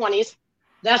in his 20s.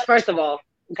 That's first of all.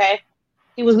 Okay?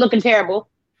 He was looking terrible.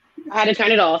 I had to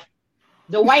turn it off.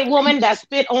 The white woman that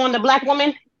spit on the black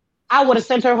woman, I would have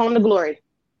sent her home to glory.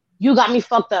 You got me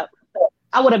fucked up.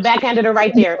 I would have backhanded her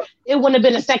right there. It wouldn't have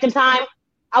been a second time.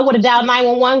 I would have dialed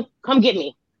 911. Come get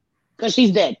me. Because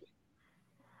she's dead.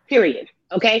 Period.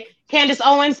 Okay? Candace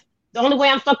Owens, the only way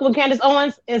I'm fucking with Candace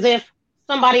Owens is if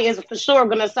somebody is for sure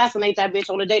going to assassinate that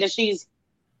bitch on the day that she's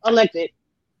elected.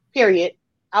 Period.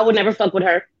 I would never fuck with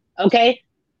her. Okay?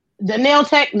 The nail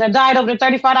tech that died over the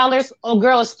 $35,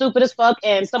 girl is stupid as fuck,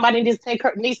 and somebody needs to take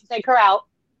her out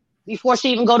before she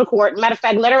even go to court. Matter of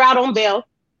fact, let her out on bail,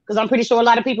 because I'm pretty sure a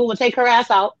lot of people will take her ass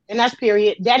out, and that's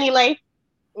period. Danny Lay,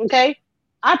 okay?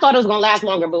 I thought it was going to last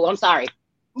longer, boo. I'm sorry.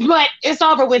 But it's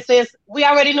over with, sis. We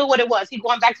already knew what it was. He's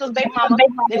going back to his baby mama.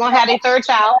 They're going to have their third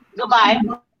child. Goodbye.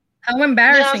 How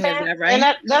embarrassing is that, right? And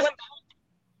that's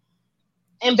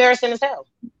embarrassing as hell.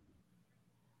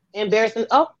 Embarrassing.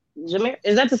 Oh. Jameer,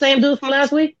 is that the same dude from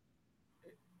last week?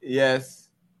 Yes.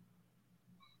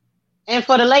 And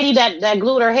for the lady that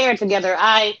glued her hair together,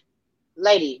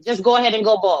 lady, just go ahead and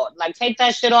go bald. Like, take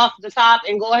that shit off the top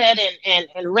and go ahead and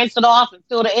rinse it off and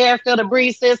feel the air, feel the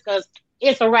breeze, sis, because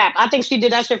it's a wrap. I think she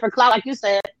did that shit for clout, like you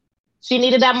said. She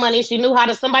needed that money. She knew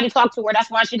somebody talked to her. That's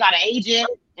why she got an agent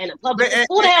and a public.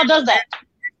 Who the hell does that?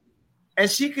 And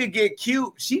she could get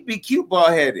cute. She'd be cute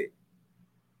bald-headed.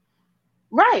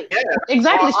 Right. Yeah.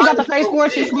 Exactly. She got the face for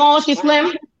it. She's small. She's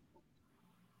slim.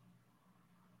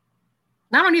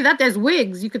 Not only that, there's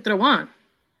wigs you could throw on.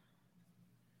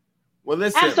 Well,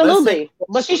 listen. Absolutely.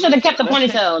 But she should have kept the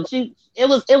ponytail.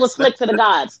 It was slick to the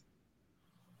gods.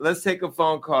 Let's take a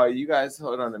phone call. You guys,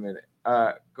 hold on a minute.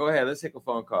 Go ahead. Let's take a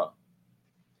phone call.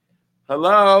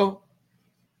 Hello.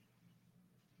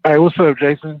 Hey, what's up,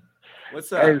 Jason? What's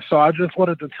up? Hey, so I just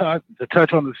wanted to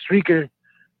touch on the streaker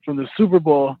from the Super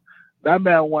Bowl. That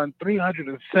man won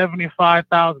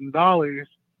 $375,000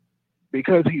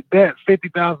 because he bet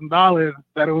 $50,000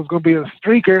 that it was going to be a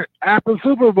streaker at the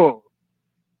Super Bowl.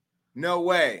 No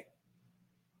way.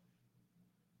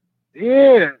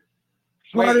 Yeah.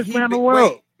 Smartest man in the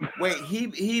world. Wait,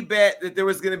 he bet that there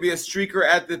was going to be a streaker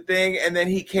at the thing, and then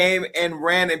he came and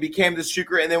ran and became the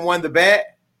streaker and then won the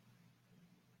bet?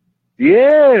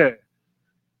 Yeah.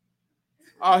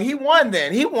 Oh, he won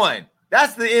then. He won.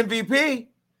 That's the MVP.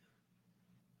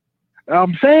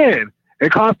 I'm saying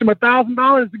it cost him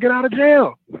 $1,000 to get out of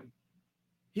jail.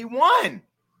 He won.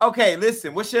 Okay,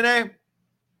 listen. What's your name?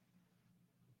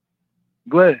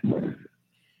 Good.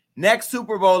 Next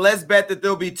Super Bowl, let's bet that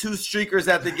there'll be 2 streakers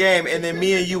at the game, and then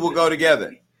me and you will go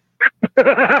together.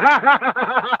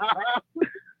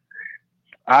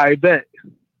 I bet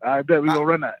we're gonna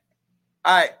run that.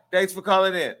 All right. Thanks for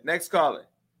calling in. Next caller.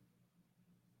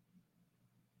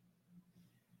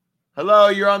 Hello,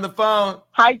 you're on the phone.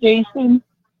 Hi, Jason.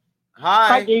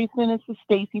 Hi, Jason. This is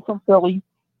Stacy from Philly.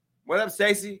 What up,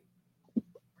 Stacy?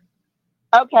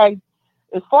 Okay.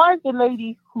 As far as the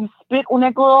lady who spit on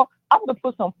that girl, I would have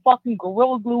put some fucking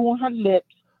Gorilla Glue on her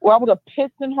lips, or I would have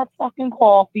pissed in her fucking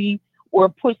coffee or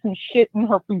put some shit in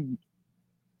her food.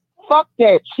 Fuck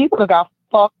that. She would have got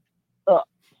fucked up.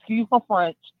 Excuse my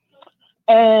French.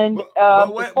 And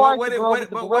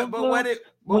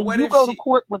when you go to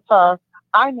court with her,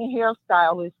 I'm a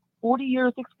hairstylist, 40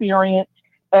 years experience,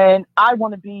 and I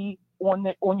want to be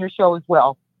on your show as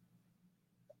well.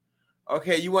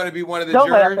 Okay, you want to be one of the Don't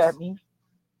jurors? laugh at me.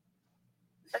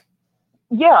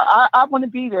 Yeah, I want to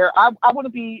be there. I want to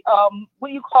be what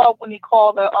do you call when they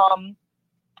call the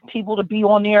people to be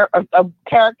on there, a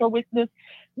character witness?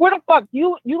 Where the fuck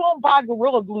you don't buy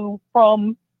Gorilla Glue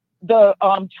from the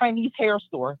Chinese hair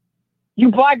store. You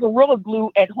buy Gorilla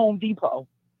Glue at Home Depot.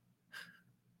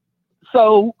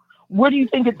 So where do you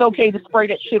think it's okay to spray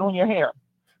that shit on your hair?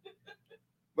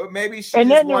 But maybe she And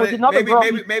just then there was wanted, another girl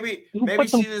maybe who she put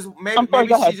some- just I'm sorry,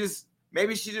 go ahead.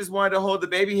 maybe she just wanted to hold the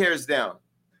baby hairs down.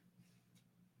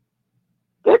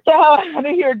 Get the hell out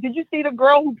of here. Did you see the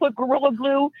girl who put Gorilla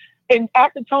Glue and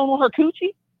acetone on her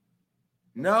coochie?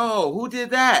 No, who did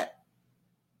that?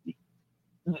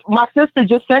 My sister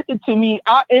just sent it to me.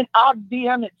 I'll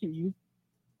DM it to you.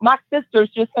 My sisters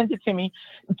just sent it to me.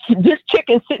 This chick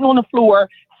is sitting on the floor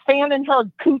fanning her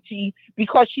coochie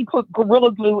because she put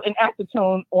Gorilla Glue and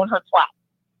acetone on her twat.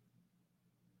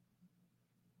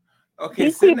 Okay,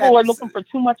 These send people that- are looking for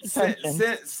too much attention.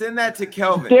 Send that to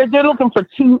Kelvin. They're looking for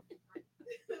too.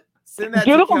 Send that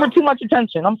They're to looking for Kelvin. too much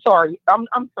attention. I'm sorry. I'm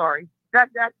sorry.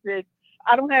 That's it.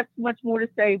 I don't have too much more to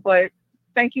say, but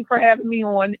thank you for having me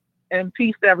on, and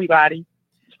peace to everybody.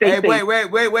 Stay Hey,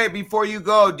 safe. wait! Before you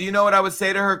go, do you know what I would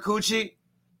say to her, Coochie?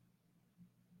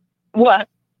 What?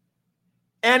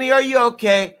 Annie, are you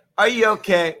okay? Are you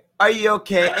okay? Are you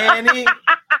okay, Annie?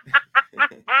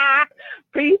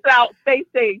 Peace out. Stay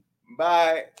safe.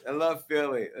 Bye. I love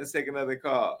Philly. Let's take another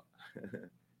call.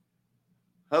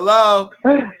 Hello.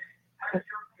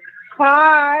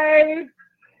 Hi.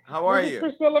 How are This is you?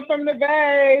 Priscilla from the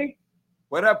Bay.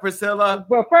 What up, Priscilla?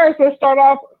 Well, first, let's start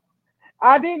off.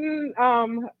 I didn't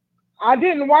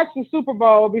watch the Super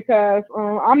Bowl because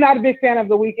I'm not a big fan of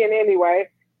The Weeknd anyway.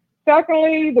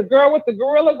 Secondly, the girl with the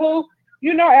Gorilla Glue.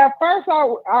 You know, at first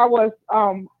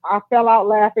I fell out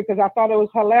laughing because I thought it was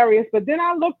hilarious. But then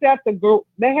I looked at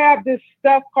they have this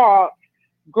stuff called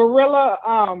Gorilla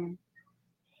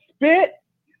Spit,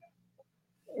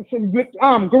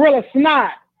 Gorilla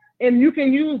Snot, and you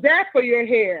can use that for your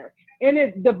hair.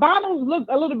 And the bottles look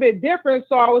a little bit different,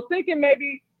 so I was thinking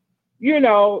maybe, you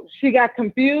know, she got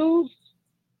confused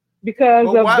because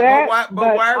of that.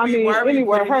 But anyway,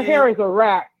 her hair is a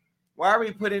wrap. Why are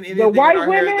we putting anything The white in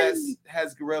our hair women- that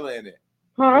has gorilla in it?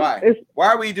 Huh? Why? Why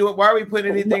are we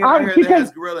putting anything in our hair that because-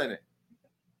 has gorilla in it?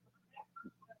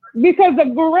 Because the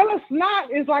Gorilla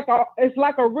Snot is like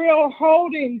a real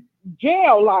holding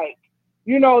gel, like,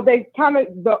 you know, they kind of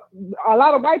a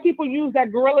lot of white people use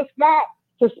that Gorilla Snot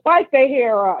to spike their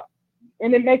hair up,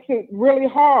 and it makes it really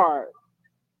hard.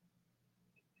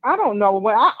 I don't know,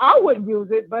 but I wouldn't use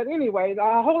it. But anyway,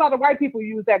 a whole lot of white people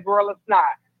use that Gorilla Snot.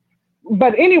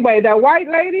 But anyway, that old white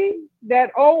lady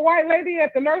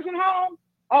at the nursing home,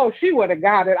 oh, she would have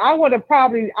got it. I would have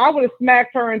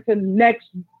smacked her into next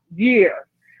year.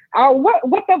 What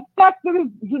the fuck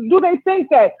do they think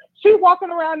that she walking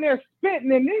around there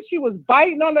spitting, and then she was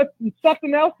biting on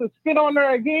something else to spit on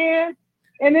her again,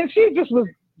 and then she just was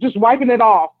wiping it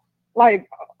off like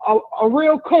a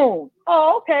real coon.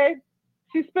 Oh, okay.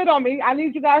 She spit on me. I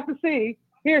need you guys to see.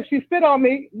 Here, she spit on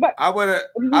me. But I would have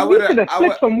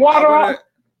flicked some water off.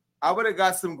 I would have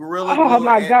got some gorilla Oh, glue.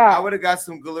 my and, God. I would have got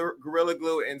some gorilla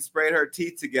glue and sprayed her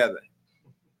teeth together.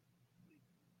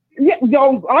 Yeah,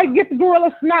 yo, I get the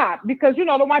Gorilla Snot because, you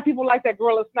know, the white people like that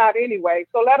Gorilla Snot anyway.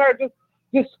 So let her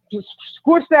just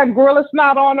squish that Gorilla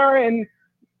Snot on her, and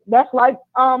that's like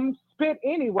spit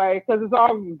anyway because it's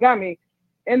all gummy.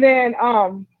 And then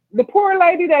the poor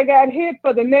lady that got hit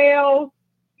for the nails,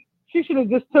 she should have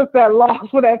just took that loss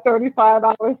for that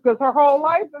 $35 because her whole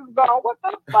life is gone. What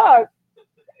the fuck?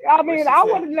 I mean, I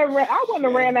wouldn't have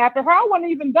ran after her. I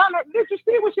wouldn't even done her. Did you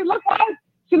see what she looked like?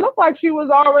 She looked like she was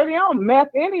already on meth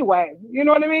anyway. You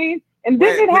know what I mean? And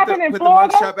didn't it happen in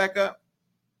Florida? Put the mugshot back up.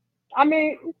 I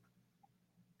mean,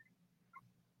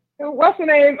 what's her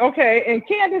name? Okay, and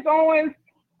Candace Owens.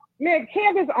 Man,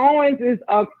 Candace Owens is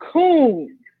a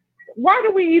coon. Why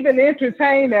do we even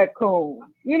entertain that coon?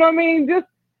 You know what I mean? Just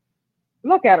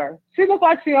look at her. She looks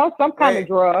like she on some kind of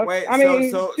drug. I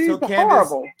mean, she's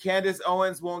horrible. Candace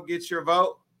Owens won't get your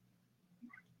vote?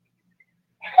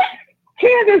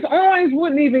 Candace Owens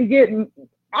wouldn't even get,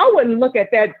 I wouldn't look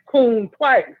at that coon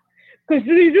twice. Because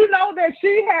did you know that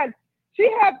she had,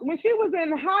 when she was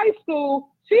in high school,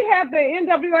 she had the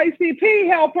NAACP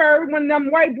help her when them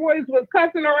white boys was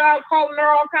cussing her out, calling her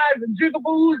all kinds of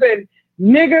jigaboos and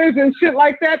niggers and shit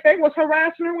like that. They was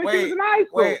harassing her when she was in high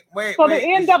school. So the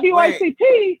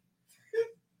NAACP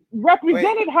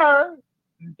represented her,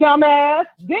 dumbass,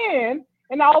 then,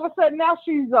 and all of a sudden now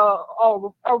she's a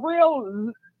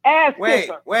real ass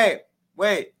kisser.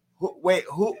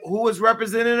 Who was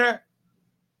representing her?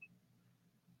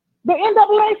 The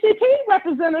NAACP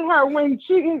represented her when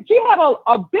she had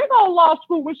a big old law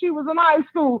school when she was in high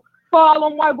school for all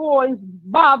them white boys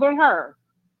bothering her.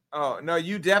 Oh, no,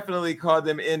 you definitely called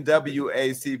them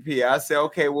NAACP. I said,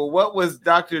 okay, well, what was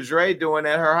Dr. Dre doing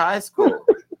at her high school?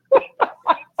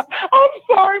 I'm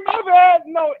sorry, my bad.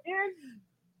 No,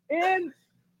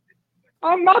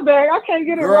 I'm my bad. I can't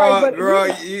get it right. But girl,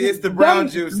 it's the brown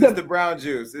juice. It's the brown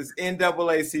juice. It's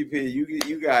NAACP.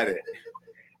 You got it.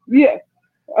 Yeah.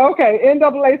 Okay,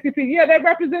 NAACP. Yeah, they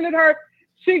represented her.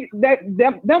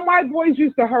 Them white boys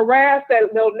used to harass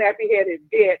that little nappy-headed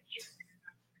bitch.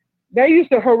 They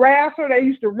used to harass her. They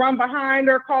used to run behind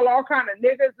her, call all kind of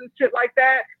niggas and shit like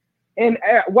that. And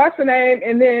what's her name?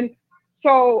 And then,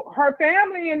 so her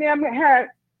family and them had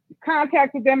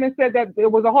contacted them and said that there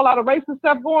was a whole lot of racist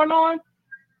stuff going on.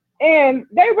 And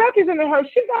they represented her.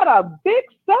 She got a big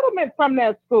settlement from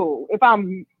that school, if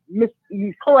I'm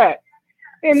correct.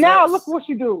 And now look what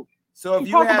she do. So if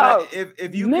she you had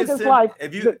if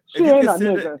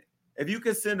you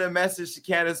could send a message to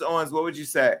Candace Owens, what would you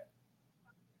say?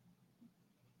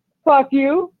 Fuck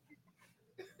you.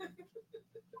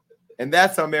 And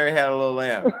that's how Mary had a little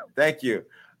lamb. Thank you.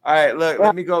 All right, look,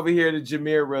 let me go over here to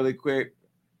Jameer really quick.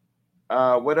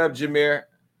 What up, Jameer?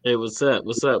 Hey, what's up?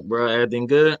 What's up, bro? Everything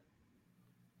good?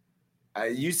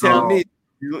 You tell me.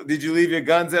 Did you leave your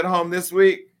guns at home this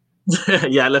week?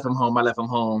 Yeah, I left them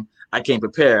home. I came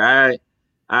prepared.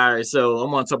 All right. So I'm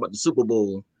gonna talk about the Super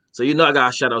Bowl. So I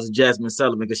got shout out to Jasmine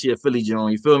Sullivan because she a Philly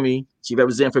Joan. You feel me? She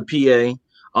representing for PA.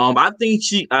 I think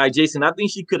Jason. I think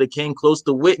she could have came close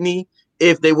to Whitney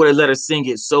if they would have let her sing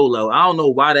it solo. I don't know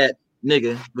why that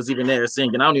nigga was even there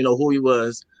singing. I don't even know who he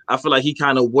was. I feel like he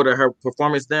kind of watered her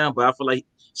performance down, but I feel like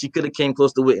she could have came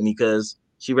close to Whitney because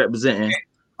she representing.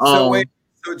 So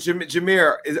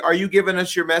Jameer, are you giving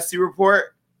us your messy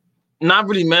report? Not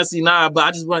really messy, but I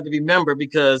just wanted to remember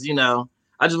because, I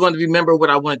just wanted to remember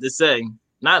what I wanted to say.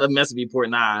 Not a messy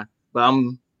report, but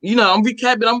I'm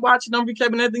recapping, I'm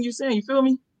recapping everything you're saying. You feel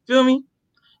me?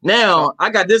 Now,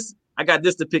 I got this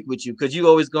to pick with you because you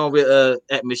always going with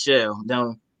at Michelle.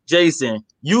 Now, Jason,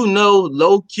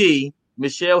 low key,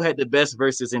 Michelle had the best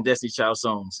verses in Destiny Child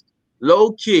songs.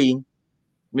 Low key,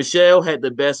 Michelle had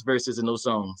the best verses in those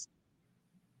songs.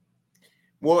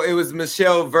 Well, it was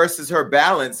Michelle versus her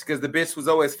balance because the bitch was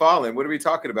always falling. What are we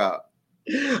talking about?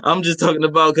 I'm just talking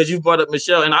about because you brought up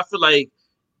Michelle, and I feel like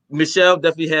Michelle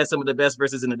definitely had some of the best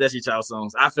verses in the Destiny Child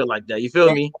songs. I feel like that. You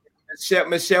feel me?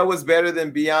 Michelle was better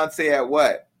than Beyonce at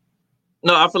what?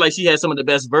 No, I feel like she had some of the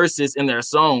best verses in their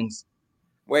songs.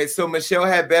 Wait, so Michelle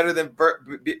had better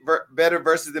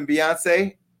verses than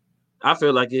Beyonce? I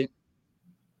feel like it.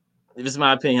 If it's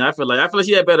my opinion, I feel like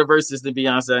she had better verses than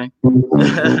Beyonce.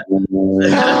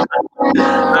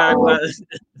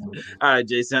 All right,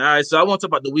 Jason. All right, so I want to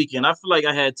talk about The Weeknd. I feel like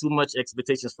I had too much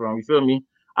expectations for him. You feel me?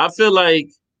 I feel like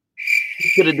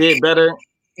he could have did better.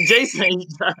 Jason, he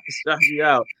shot you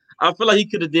out. I feel like he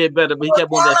could have did better, but he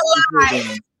kept on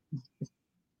that.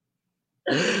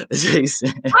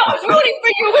 Jason, I was rooting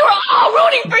for you. We were all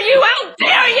rooting for you. How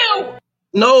dare you?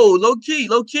 No, low key.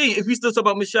 If we still talk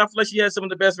about Michelle, I feel like she had some of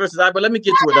the best verses. All right, but let me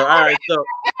get to it though. All right, so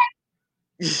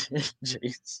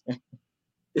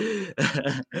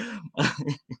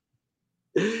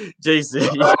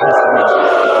Jason.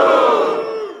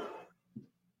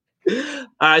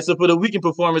 All right, so for the Weeknd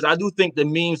performance, I do think the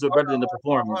memes were better than the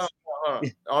performance.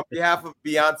 On behalf of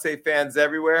Beyonce fans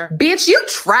everywhere, bitch, you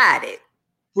tried it.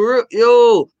 For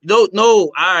yo, no.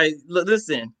 All right,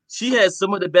 listen. She has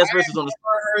some of the best verses on the.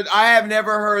 I have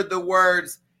never heard the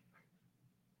words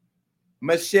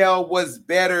Michelle was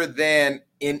better than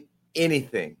in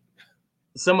anything.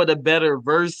 Some of the better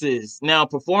verses. Now,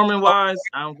 performing wise,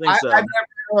 I don't think so.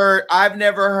 I've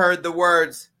never heard the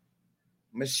words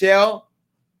Michelle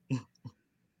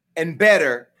and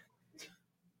better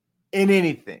in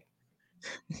anything.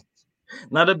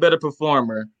 Not a better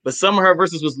performer, but some of her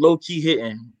verses was low key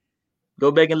hitting.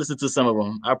 Go back and listen to some of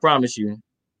them. I promise you.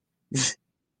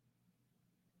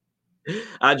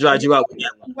 I dried you out with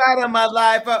that one. Right on my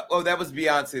life. Oh, that was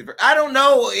Beyonce's verse. I don't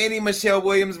know any Michelle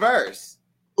Williams verse.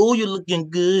 Oh, you're looking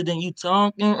good and you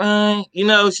talking right.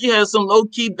 She has some low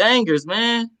key bangers,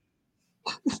 man.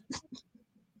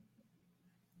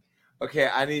 Okay,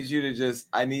 I need you to just,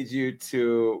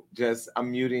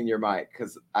 I'm muting your mic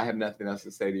because I have nothing else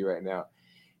to say to you right now.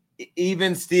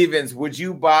 Even Stevens, would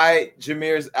you buy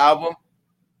Jameer's album?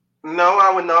 No,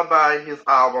 I would not buy his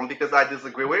album because I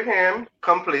disagree with him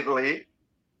completely.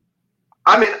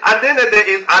 I mean, at the end of the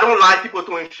day, I don't like people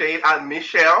throwing shade at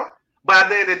Michelle, but at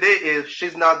the end of the day,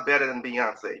 she's not better than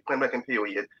Beyonce, point blank and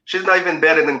period. She's not even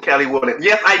better than Kelly Rowland.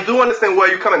 Yes, I do understand where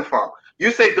you're coming from.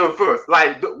 You say the verse,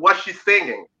 like what she's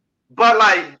singing. But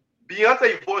like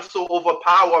Beyonce's voice so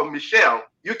overpower Michelle,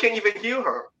 you can't even hear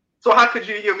her. So how could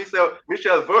you hear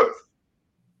Michelle's verse?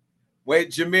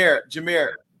 Wait, Jameer,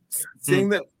 sing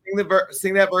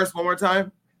that verse one more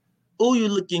time. Oh, you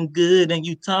looking good and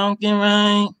you talking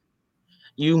right.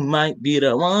 You might be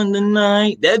the one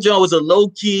tonight. That joint was a low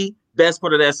key best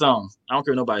part of that song. I don't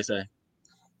care what nobody say.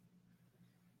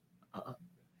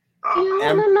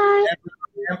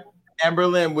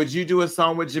 Amberlynn, would you do a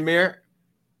song with Jameer?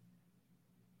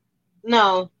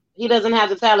 No, he doesn't have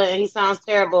the talent and he sounds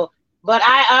terrible. But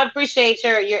I appreciate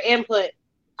your input.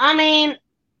 I mean,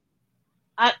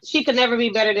 she could never be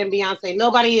better than Beyonce.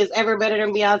 Nobody is ever better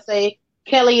than Beyonce.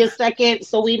 Kelly is second,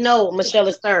 so we know Michelle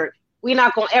is third. We're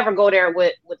not gonna ever go there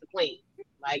with the queen.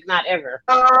 Like, not ever.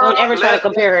 Don't ever try to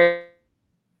compare her.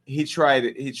 He tried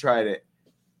it. It's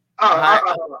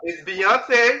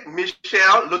Beyonce,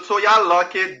 Michelle, LaToya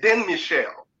Luckett, then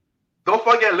Michelle. Don't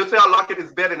forget, LaToya Luckett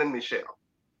is better than Michelle.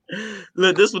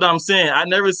 Look, this is what I'm saying. I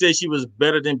never said she was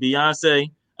better than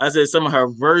Beyonce. I said some of her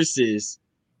verses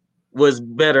was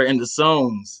better in the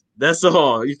songs. That's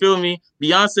all. You feel me?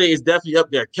 Beyonce is definitely up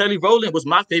there. Kelly Rowland was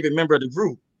my favorite member of the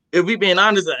group. If we being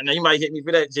honest, now you might hit me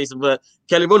for that, Jason, but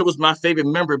Kelly Rowland was my favorite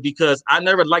member because I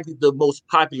never liked the most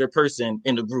popular person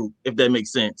in the group, if that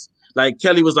makes sense. Like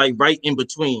Kelly was like right in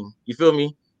between. You feel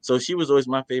me? So she was always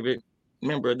my favorite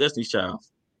member of Destiny's Child.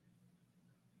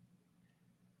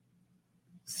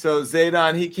 So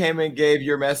Zaydan, he came and gave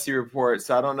your messy report,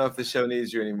 so I don't know if the show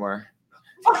needs you anymore.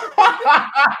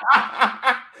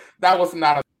 That was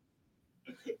not a...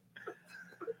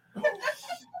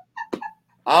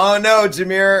 I don't know,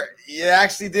 Jameer. You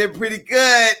actually did pretty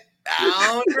good. I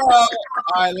don't know. All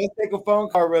right, let's take a phone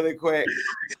call really quick.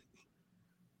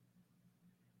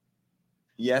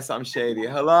 Yes, I'm shady.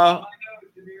 Hello?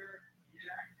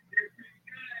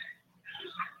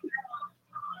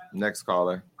 Next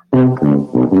caller. Do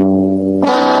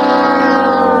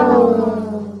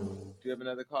you have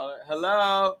another caller?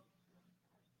 Hello?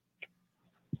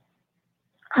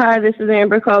 Hi, this is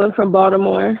Amber calling from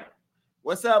Baltimore.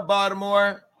 What's up,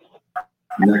 Baltimore?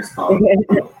 Next caller.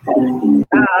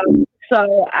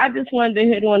 So I just wanted to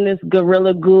hit on this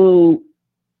Gorilla Glue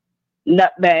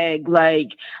nutbag. Like,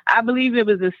 I believe it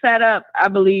was a setup. I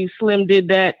believe Slim did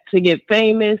that to get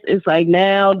famous. It's like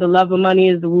now the love of money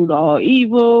is the root of all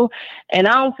evil. And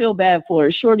I don't feel bad for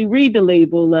it. Shorty, read the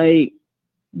label. Like,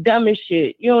 dumb as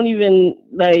shit. You don't even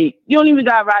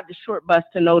gotta ride the short bus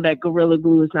to know that Gorilla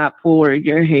Glue is not for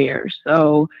your hair.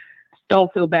 So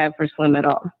don't feel bad for Slim at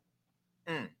all.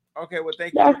 Okay, well,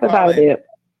 thank you. That's for about calling. it.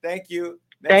 Thank you.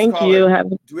 Next Thank caller.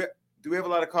 you. Do we have a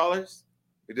lot of callers?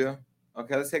 We do?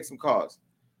 Okay, let's take some calls.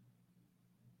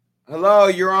 Hello,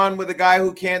 you're on with a guy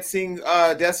who can't sing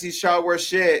Destiny's Child worth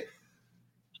shit.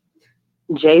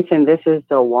 Jason, this is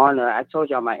Dewana. I told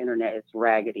y'all my internet is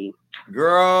raggedy.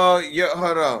 Girl,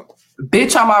 hold on.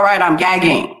 Bitch, I'm all right. I'm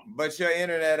gagging. But your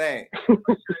internet ain't.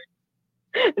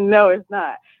 No, it's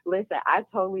not. Listen, I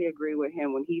totally agree with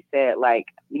him when he said, like,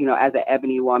 you know, as an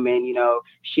ebony woman, you know,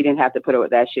 she didn't have to put up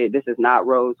with that shit. This is not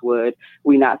Rosewood.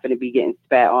 We not going to be getting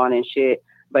spat on and shit.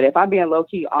 But if I'm being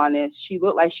low-key honest, she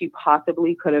looked like she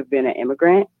possibly could have been an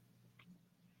immigrant.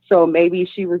 So maybe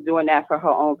she was doing that for her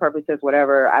own purposes,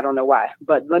 whatever. I don't know why.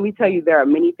 But let me tell you, there are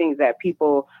many things that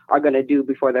people are going to do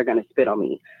before they're going to spit on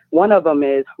me. One of them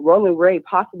is Roland Ray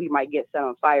possibly might get set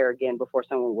on fire again before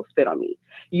someone will spit on me.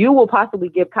 You will possibly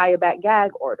give Kaya back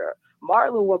gag order.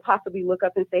 Marlon will possibly look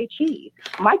up and say cheese.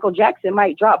 Michael Jackson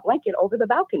might drop blanket over the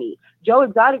balcony. Joe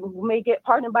Exotic may get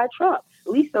pardoned by Trump.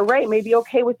 Lisa Ray may be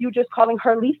okay with you just calling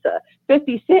her Lisa.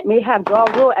 50 Cent may have Ja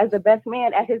Rule as the best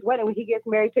man at his wedding when he gets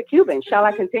married to Cuban. Shall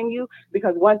I continue?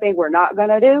 Because one thing we're not going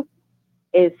to do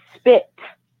is spit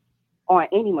on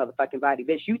any motherfucking body.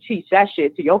 Bitch, you teach that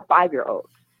shit to your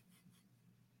 5-year-olds.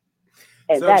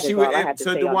 And So that she is would- all I have to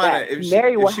so say Dewana, on that. if she-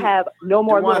 Mary if will she- have no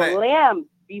more Dewana- little lambs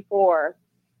before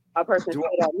a person spit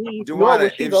on me, nor will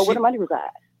she go where the money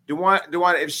resides.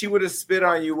 Dewana, if she would have spit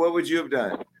on you, what would you have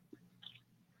done?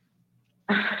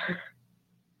 I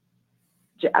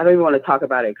don't even want to talk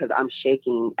about it because I'm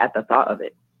shaking at the thought of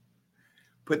it.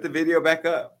 Put the video back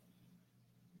up.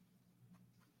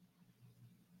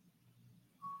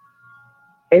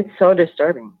 It's so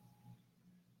disturbing.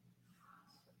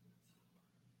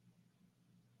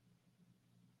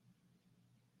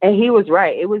 And he was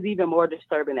right. It was even more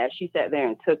disturbing that she sat there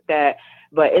and took that.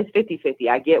 But it's 50-50.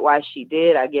 I get why she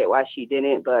did. I get why she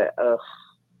didn't. But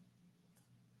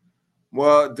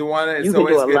well, Dewana, it's you can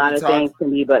always do a good lot to of talk. things to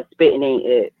me, but spitting ain't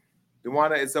it.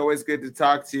 Dewana, it's always good to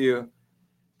talk to you.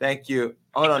 Thank you.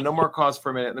 Hold on, no more calls for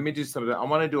a minute. Let me do something. I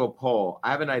want to do a poll.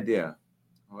 I have an idea.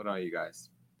 Hold on, you guys.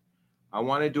 I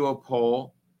want to do a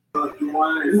poll.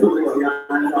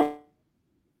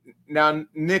 Now,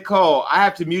 Nicole, I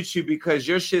have to mute you because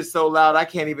your shit's so loud I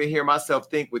can't even hear myself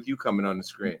think with you coming on the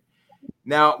screen.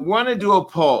 Now, we want to do a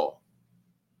poll.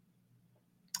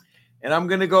 And I'm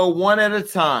going to go one at a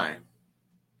time.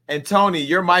 And Tony,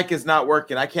 your mic is not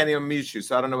working. I can't even mute you,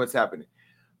 so I don't know what's happening.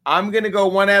 I'm going to go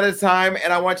one at a time,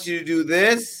 and I want you to do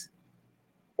this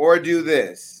or do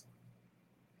this.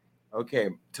 Okay,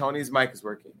 Tony's mic is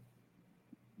working.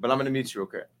 But I'm going to mute you,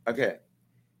 okay? Okay.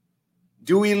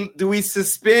 Do we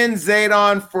suspend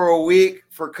Zaydon for a week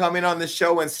for coming on the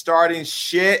show and starting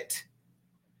shit?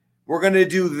 We're going to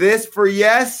do this for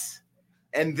yes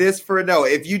and this for no.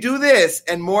 If you do this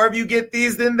and more of you get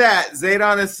these than that,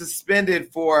 Zaydon is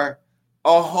suspended for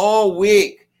a whole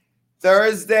week.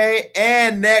 Thursday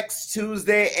and next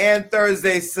Tuesday and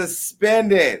Thursday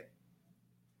suspended.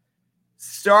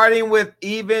 Starting with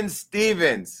Even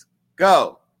Stevens.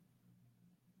 Go.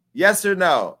 Yes or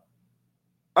no?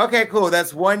 Okay, cool.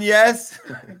 That's one yes.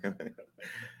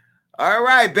 All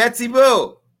right, Betsy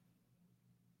Boo.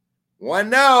 One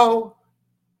no.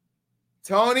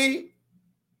 Tony?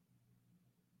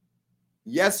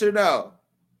 Yes or no?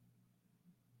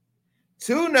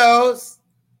 Two no's.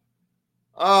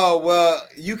 Oh, well,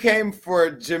 you came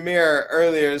for Jameer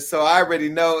earlier, so I already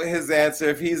know his answer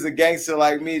if he's a gangster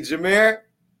like me. Jameer?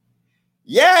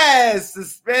 Yes,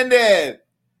 suspended.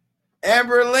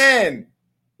 Amber Lynn?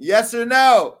 Yes or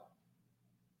no?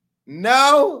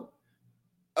 No?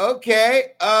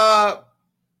 Okay. Hold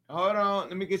on.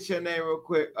 Let me get your name real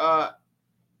quick.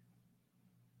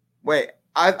 Wait.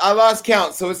 I lost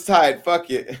count, so it's tied. Fuck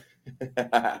it.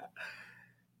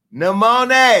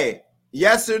 Namone,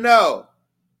 yes or no?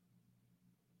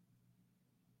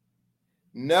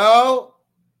 No?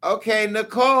 Okay,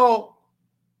 Nicole.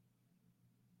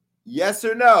 Yes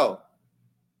or no?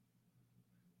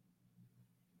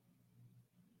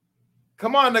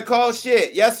 Come on, Nicole.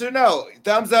 Shit. Yes or no?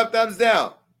 Thumbs up, thumbs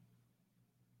down.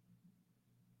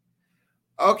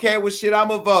 Okay, well, shit, I'm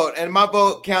a vote, and my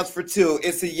vote counts for two.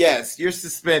 It's a yes. You're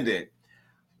suspended.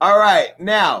 All right,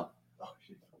 now.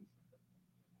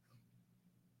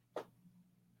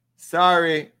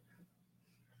 Sorry.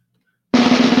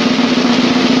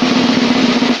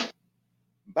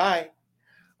 Bye.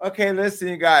 Okay, listen,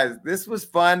 you guys. This was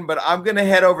fun, but I'm going to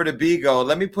head over to Bigo.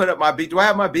 Let me put up my Do I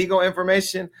have my Bigo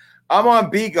information? I'm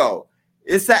on Bigo.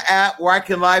 It's an app where I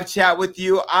can live chat with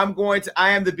you. I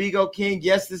am the Bigo King.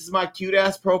 Yes, this is my cute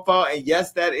ass profile. And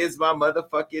yes, that is my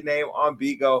motherfucking name on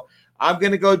Bigo. I'm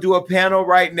going to go do a panel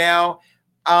right now.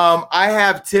 I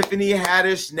have Tiffany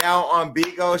Haddish now on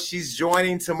Bigo. She's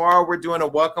joining tomorrow. We're doing a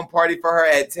welcome party for her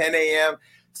at 10 a.m.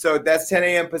 So that's 10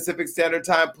 a.m. Pacific Standard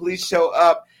Time. Please show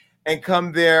up and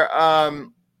come there.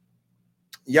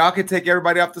 Y'all can take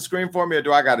everybody off the screen for me, or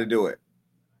do I got to do it?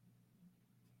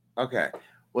 Okay.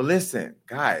 Well, listen,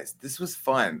 guys, this was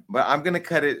fun, but I'm going to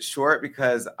cut it short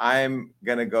because I'm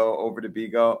going to go over to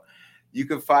Bigo. You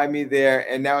can find me there.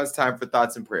 And now it's time for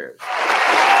thoughts and prayers.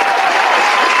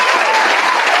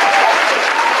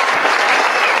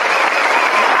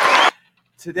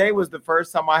 Today was the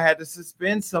first time I had to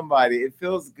suspend somebody. It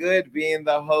feels good being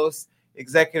the host,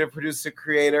 executive producer,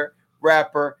 creator,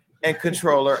 rapper, and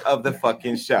controller of the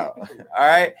fucking show. All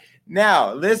right.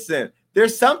 Now, listen,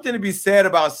 there's something to be said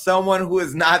about someone who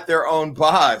is not their own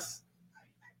boss.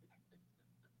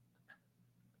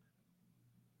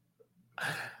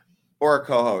 Or a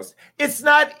co-host. It's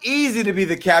not easy to be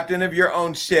the captain of your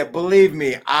own ship. Believe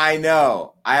me, I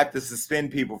know. I have to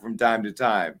suspend people from time to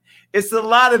time. It's a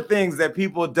lot of things that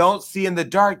people don't see in the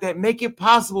dark that make it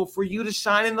possible for you to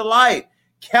shine in the light.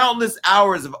 Countless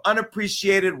hours of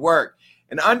unappreciated work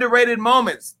and underrated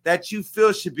moments that you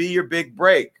feel should be your big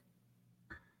break.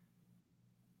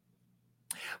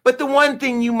 But the one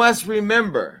thing you must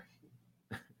remember,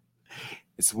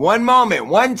 it's one moment,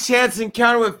 one chance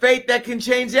encounter with fate that can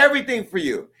change everything for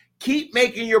you. Keep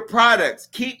making your products,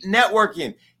 keep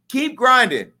networking, keep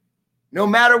grinding. No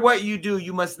matter what you do,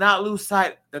 you must not lose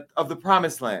sight of the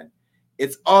promised land.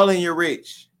 It's all in your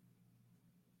reach.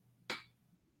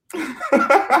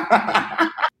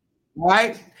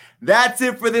 Right? That's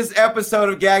it for this episode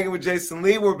of Gagging with Jason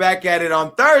Lee. We're back at it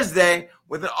on Thursday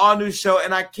with an all-new show,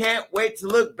 and I can't wait to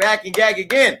look back and gag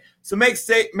again. So make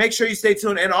sure you stay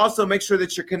tuned, and also make sure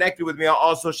that you're connected with me on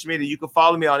all social media. You can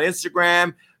follow me on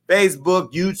Instagram,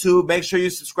 Facebook, YouTube. Make sure you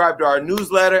subscribe to our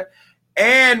newsletter,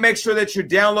 and make sure that you're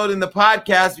downloading the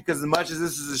podcast, because as much as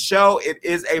this is a show, it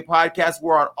is a podcast.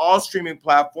 We're on all streaming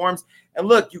platforms. And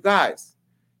look, you guys,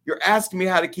 you're asking me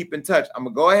how to keep in touch. I'm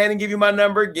going to go ahead and give you my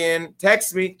number again.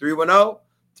 Text me,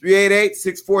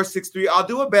 310-388-6463. I'll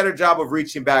do a better job of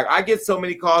reaching back. I get so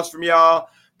many calls from y'all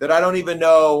that I don't even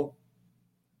know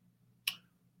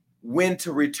when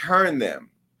to return them.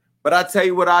 But I'll tell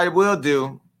you what I will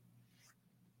do.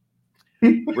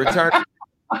 Return.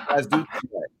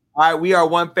 All right, we are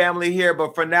one family here,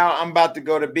 but for now, I'm about to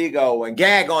go to Bigo and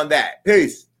gag on that.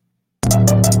 Peace.